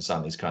rulings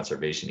on these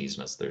conservation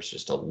easements, there's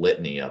just a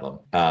litany of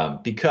them,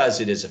 because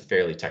it is a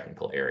fairly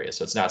technical area.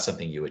 So it's not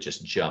something you would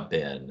just jump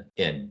in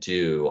and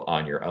do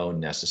on your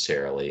own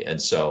necessarily.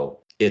 And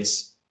so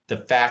it's the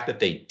fact that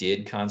they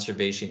did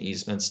conservation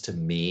easements, to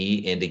me,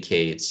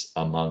 indicates,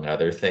 among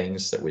other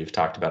things that we've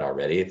talked about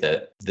already,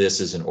 that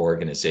this is an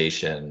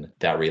organization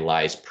that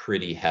relies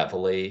pretty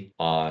heavily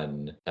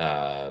on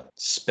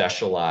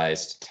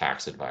specialized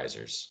tax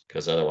advisors,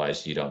 because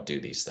otherwise you don't do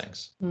these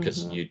things,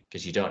 because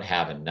you don't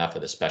have enough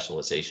of the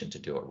specialization to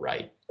do it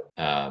right,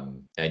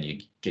 and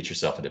you get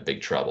yourself into big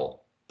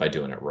trouble by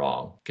doing it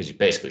wrong, because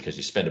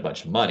you spend a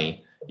bunch of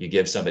money, you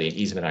give somebody an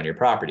easement on your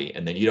property,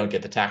 and then you don't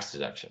get the tax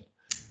deduction.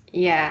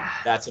 Yeah.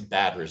 That's a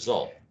bad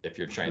result if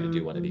you're trying to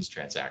do one of these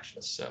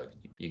transactions. So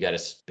you got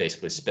to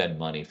basically spend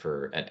money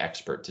for an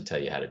expert to tell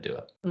you how to do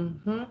it.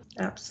 Mm-hmm.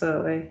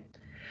 Absolutely.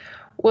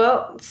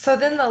 Well, so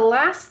then the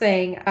last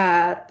thing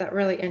that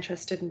really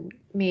interested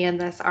me in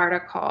this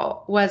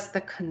article was the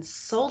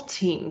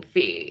consulting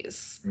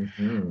fees.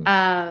 Mm-hmm.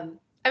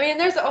 I mean,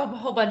 there's a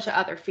whole bunch of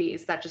other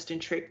fees that just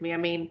intrigued me. I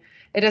mean,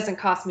 it doesn't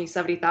cost me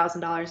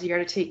 $70,000 a year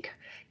to take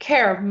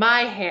care of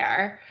my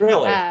hair.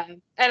 Really?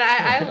 And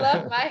I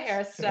love my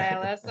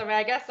hairstylist. I mean,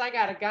 I guess I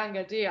got a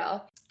Gunga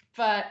deal.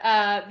 But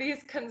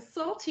these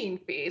consulting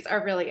fees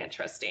are really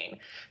interesting.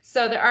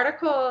 So the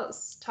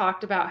articles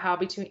talked about how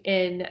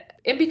in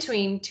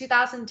between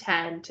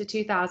 2010 to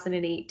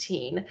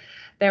 2018,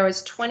 there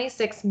was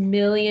 $26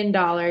 million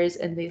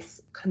in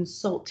these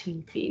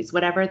consulting fees,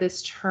 whatever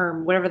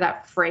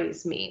that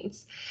phrase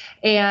means.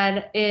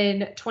 And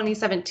in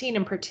 2017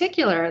 in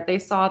particular, they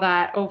saw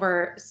that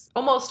over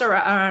almost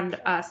around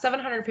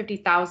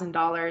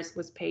 $750,000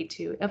 was paid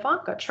to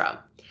Ivanka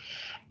Trump.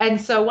 And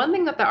so one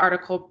thing that the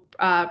article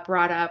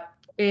brought up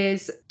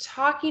is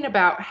talking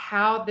about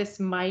how this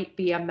might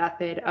be a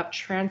method of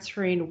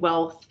transferring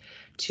wealth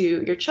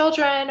to your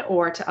children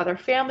or to other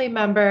family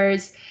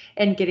members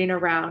and getting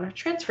around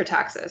transfer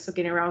taxes. So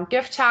getting around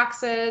gift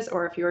taxes,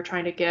 or if you were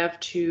trying to give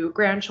to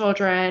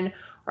grandchildren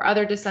or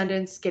other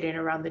descendants, getting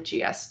around the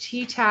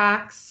GST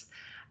tax.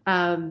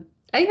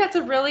 I think that's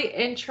a really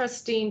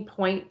interesting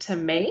point to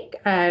make.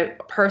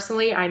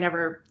 Personally, I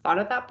never thought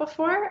of that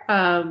before.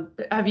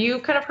 Have you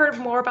kind of heard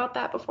more about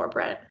that before,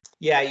 Brent?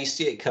 Yeah, you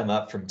see it come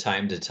up from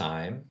time to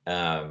time.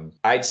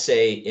 I'd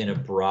say in a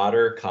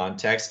broader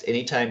context,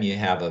 anytime you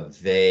have a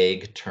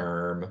vague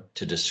term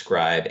to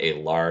describe a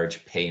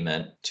large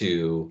payment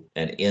to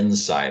an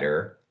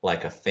insider,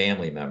 like a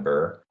family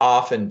member,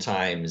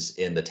 oftentimes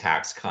in the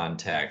tax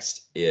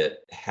context,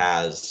 it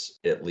has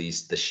at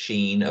least the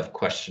sheen of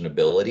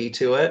questionability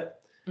to it.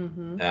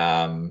 Mm-hmm.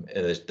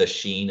 The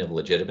sheen of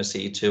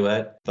legitimacy to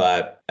it.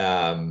 But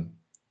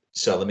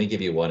so let me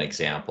give you one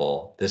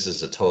example. This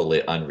is a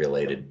totally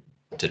unrelated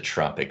to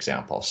Trump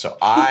example. So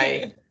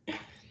I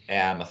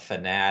am a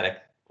fanatic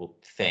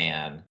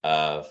fan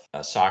of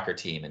a soccer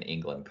team in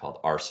England called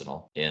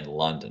Arsenal in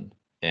London,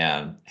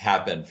 and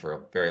have been for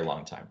a very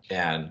long time.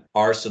 And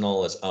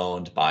Arsenal is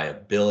owned by a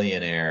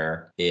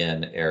billionaire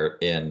in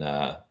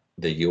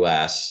the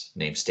U.S.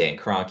 named Stan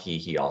Kroenke.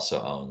 He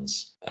also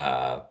owns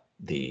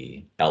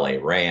the LA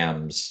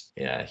Rams.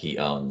 He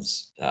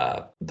owns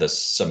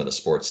some of the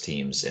sports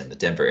teams in the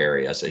Denver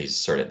area. So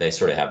they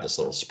sort of have this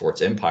little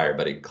sports empire,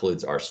 but it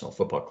includes Arsenal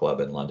Football Club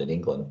in London,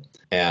 England.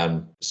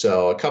 And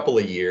so a couple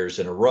of years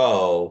in a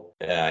row,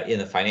 in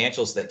the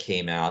financials that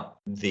came out,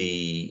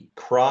 the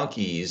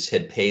Kroenkes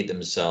had paid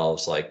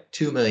themselves like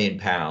 £2 million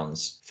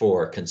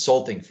for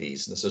consulting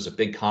fees. And this was a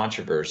big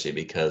controversy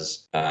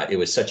because it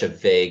was such a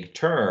vague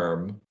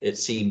term. It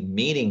seemed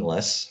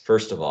meaningless,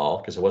 first of all,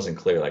 because it wasn't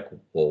clear, like,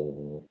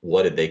 well,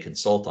 what did they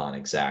consult on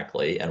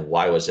exactly? And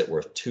why was it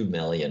worth £2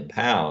 million?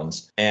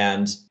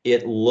 And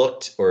it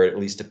looked, or at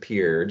least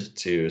appeared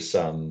to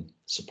some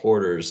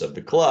supporters of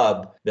the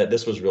club, that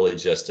this was really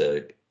just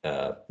a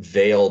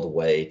veiled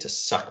way to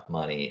suck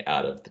money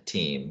out of the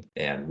team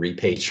and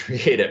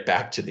repatriate it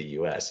back to the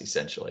US,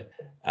 essentially.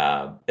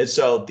 And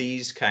so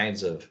these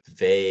kinds of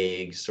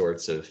vague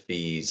sorts of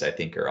fees, I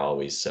think, are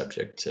always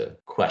subject to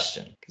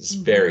question, because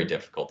it's very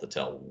difficult to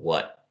tell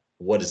what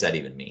does that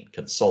even mean?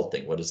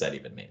 Consulting, what does that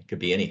even mean? It could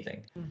be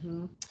anything.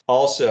 Mm-hmm.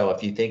 Also,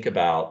 if you think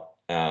about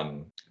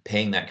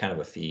paying that kind of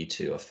a fee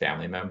to a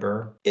family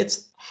member,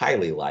 it's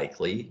highly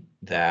likely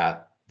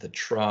that the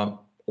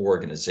Trump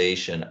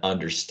organization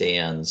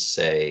understands,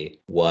 say,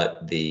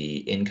 what the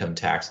income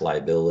tax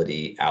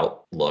liability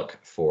outlook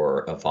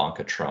for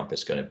Ivanka Trump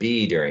is going to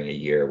be during a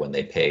year when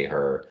they pay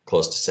her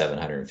close to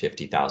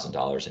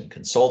 $750,000 in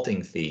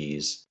consulting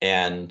fees.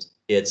 And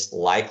it's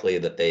likely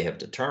that they have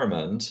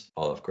determined,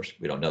 although of course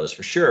we don't know this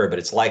for sure, but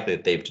it's likely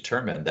that they've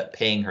determined that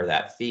paying her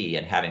that fee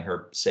and having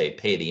her, say,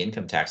 pay the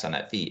income tax on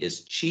that fee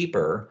is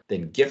cheaper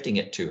than gifting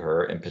it to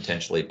her and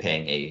potentially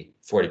paying a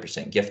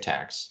 40% gift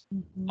tax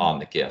on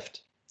the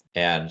gift.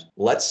 And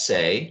let's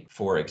say,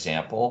 for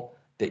example,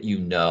 that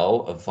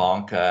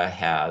Ivanka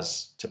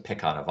has, to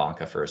pick on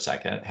Ivanka for a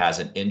second, has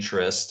an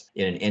interest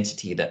in an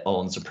entity that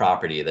owns a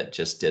property that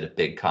just did a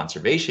big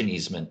conservation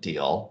easement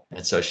deal.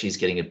 And so she's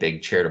getting a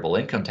big charitable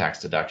income tax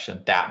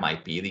deduction. That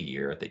might be the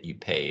year that you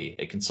pay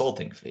a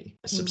consulting fee,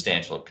 a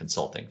substantial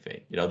consulting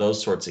fee.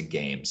 Those sorts of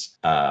games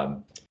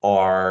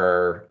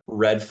are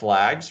red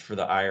flags for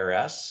the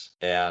IRS.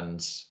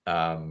 And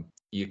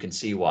you can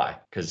see why,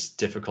 because it's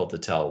difficult to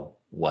tell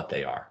what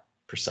they are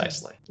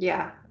precisely.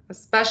 Yeah,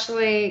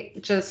 especially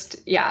just,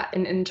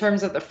 in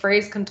terms of the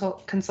phrase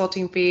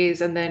consulting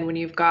fees. And then when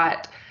you've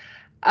got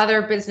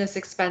other business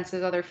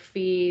expenses, other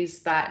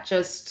fees that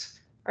just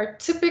are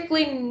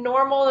typically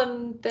normal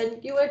and then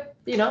you would,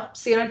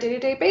 see on a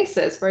day-to-day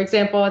basis. For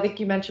example, I think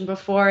you mentioned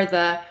before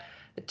the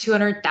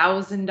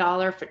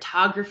 $200,000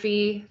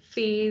 photography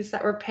fees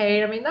that were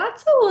paid. I mean,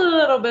 that's a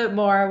little bit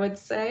more, I would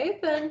say,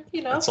 than,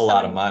 That's a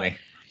lot of money.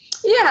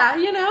 Yeah,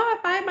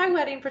 if my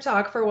wedding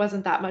photographer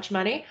wasn't that much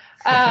money.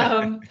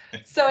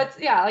 So it's,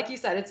 like you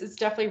said, it's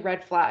definitely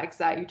red flags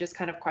that you just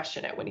kind of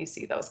question it when you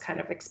see those kind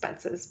of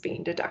expenses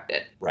being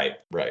deducted. Right.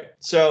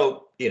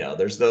 So,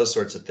 there's those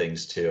sorts of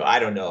things too. I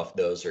don't know if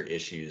those are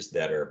issues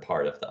that are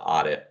part of the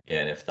audit,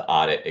 and if the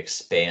audit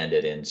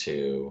expanded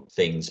into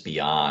things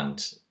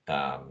beyond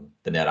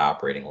the net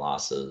operating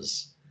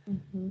losses.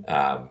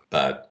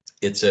 But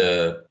it's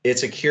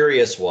a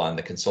curious one.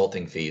 The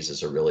consulting fees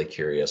is a really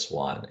curious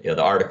one.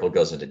 The article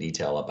goes into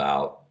detail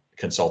about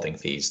consulting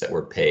fees that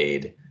were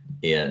paid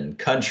in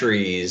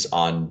countries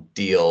on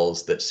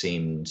deals that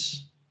seemed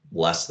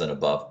less than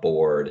above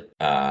board.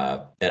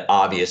 And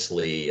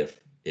obviously,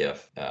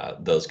 if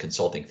those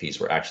consulting fees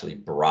were actually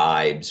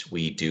bribes,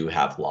 we do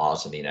have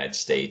laws in the United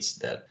States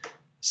that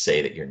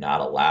say that you're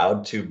not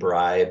allowed to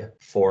bribe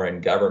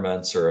foreign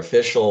governments or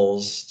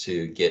officials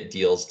to get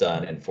deals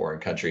done in foreign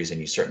countries,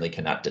 and you certainly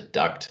cannot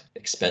deduct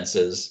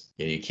expenses.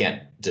 You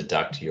can't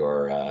deduct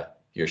your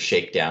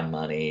shakedown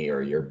money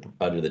or your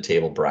under the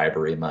table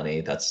bribery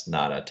money. That's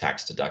not a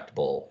tax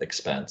deductible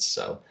expense.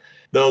 So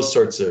those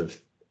sorts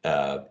of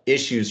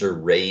issues are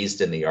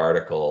raised in the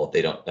article.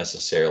 They don't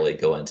necessarily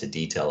go into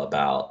detail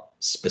about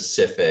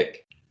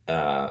specific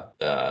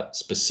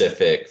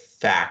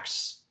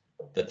facts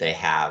that they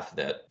have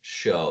that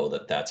show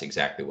that that's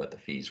exactly what the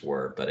fees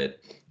were. But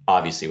it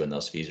obviously, when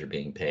those fees are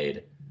being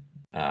paid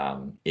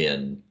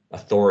in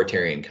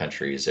authoritarian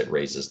countries, it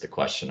raises the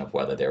question of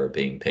whether they were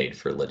being paid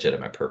for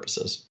legitimate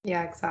purposes.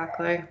 Yeah,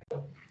 exactly.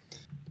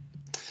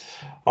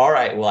 All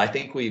right. Well, I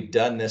think we've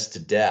done this to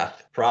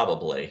death,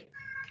 probably.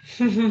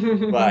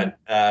 But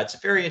it's a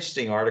very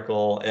interesting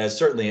article. And it's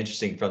certainly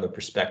interesting from the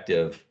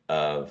perspective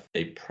of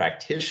a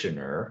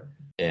practitioner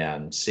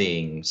and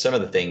seeing some of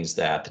the things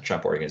that the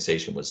Trump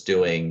Organization was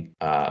doing,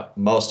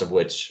 most of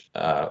which,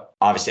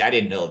 obviously, I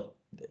didn't know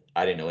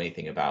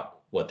anything about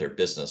what their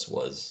business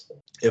was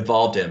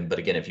involved in. But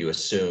again, if you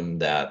assume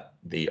that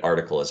the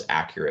article is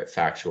accurate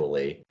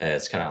factually,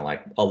 it's kind of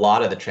like a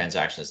lot of the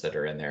transactions that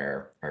are in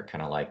there are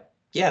kind of like,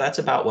 yeah, that's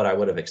about what I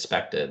would have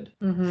expected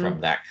from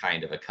that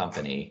kind of a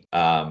company.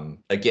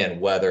 Again,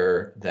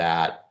 whether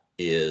that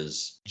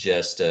is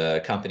just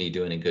a company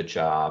doing a good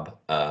job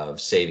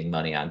of saving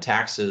money on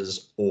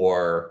taxes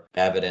or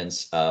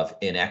evidence of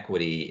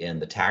inequity in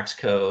the tax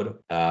code,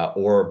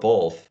 or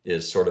both,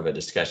 is sort of a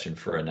discussion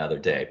for another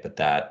day. But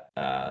that,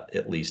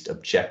 at least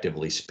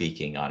objectively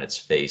speaking, on its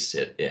face,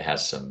 it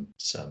has some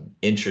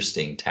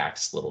interesting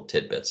tax little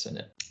tidbits in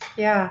it.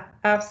 Yeah,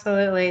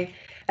 absolutely.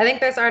 I think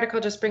this article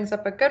just brings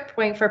up a good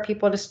point for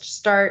people to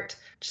start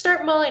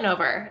mulling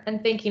over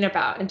and thinking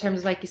about, in terms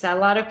of, like you said, a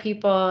lot of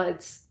people,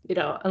 it's,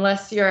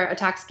 unless you're a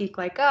tax geek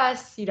like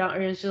us, you don't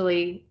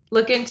usually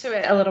look into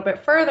it a little bit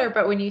further.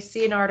 But when you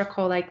see an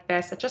article like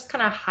this, it just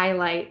kind of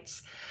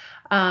highlights,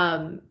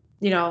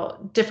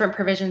 different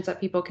provisions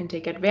that people can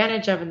take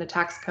advantage of in the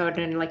tax code.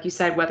 And like you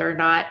said, whether or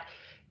not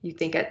you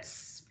think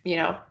it's,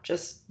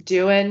 just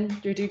doing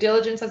your due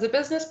diligence as a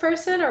business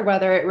person, or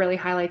whether it really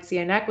highlights the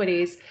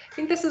inequities. I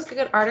think this is a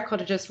good article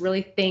to just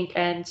really think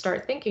and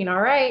start thinking,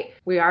 all right,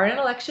 we are in an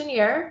election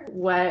year.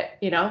 What,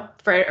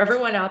 for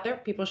everyone out there,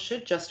 people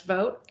should just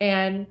vote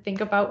and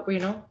think about,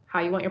 how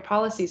you want your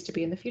policies to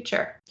be in the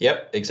future.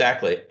 Yep,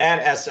 exactly.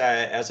 And as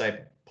I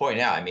point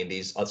out, I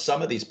mean,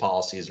 some of these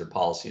policies are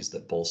policies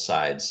that both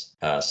sides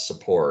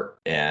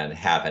support and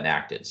have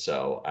enacted.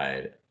 So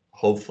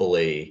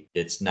hopefully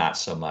it's not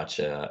so much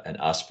an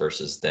us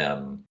versus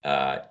them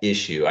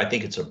issue. I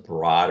think it's a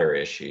broader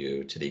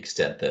issue, to the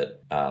extent that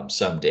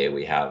someday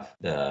we have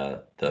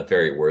the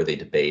very worthy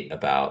debate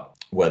about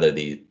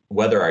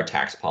whether our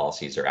tax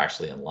policies are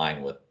actually in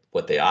line with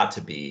what they ought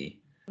to be.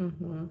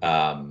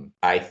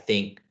 I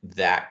think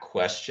that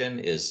question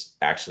is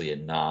actually a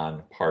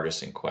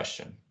non-partisan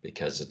question,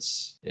 because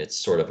it's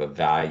sort of a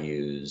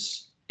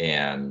values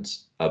and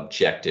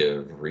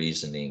objective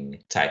reasoning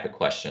type of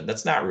question.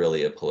 That's not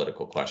really a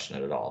political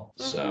question at all.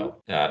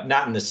 So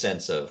not in the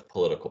sense of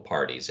political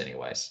parties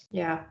anyways.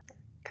 Yeah,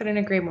 couldn't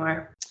agree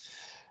more.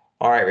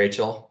 All right,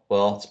 Rachel.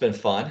 Well, it's been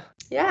fun.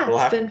 Yeah,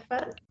 it's been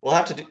fun. We'll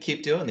have to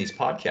keep doing these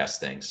podcast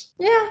things.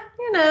 Yeah,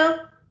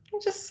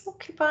 we'll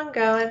keep on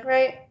going,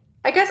 right?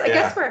 I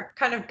guess we're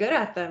kind of good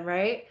at them,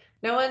 right?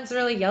 No one's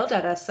really yelled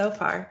at us so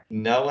far.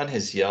 No one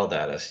has yelled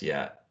at us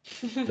yet.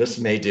 This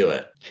may do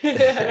it.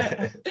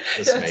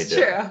 That's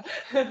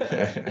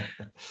true.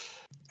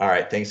 All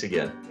right. Thanks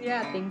again.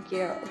 Yeah, thank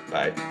you.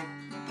 Bye.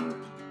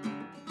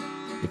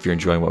 If you're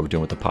enjoying what we're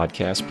doing with the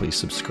podcast, please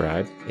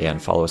subscribe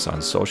and follow us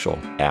on social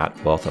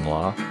 @Wealth and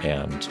Law,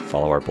 and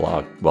follow our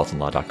blog,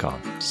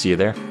 wealthandlaw.com. See you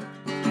there.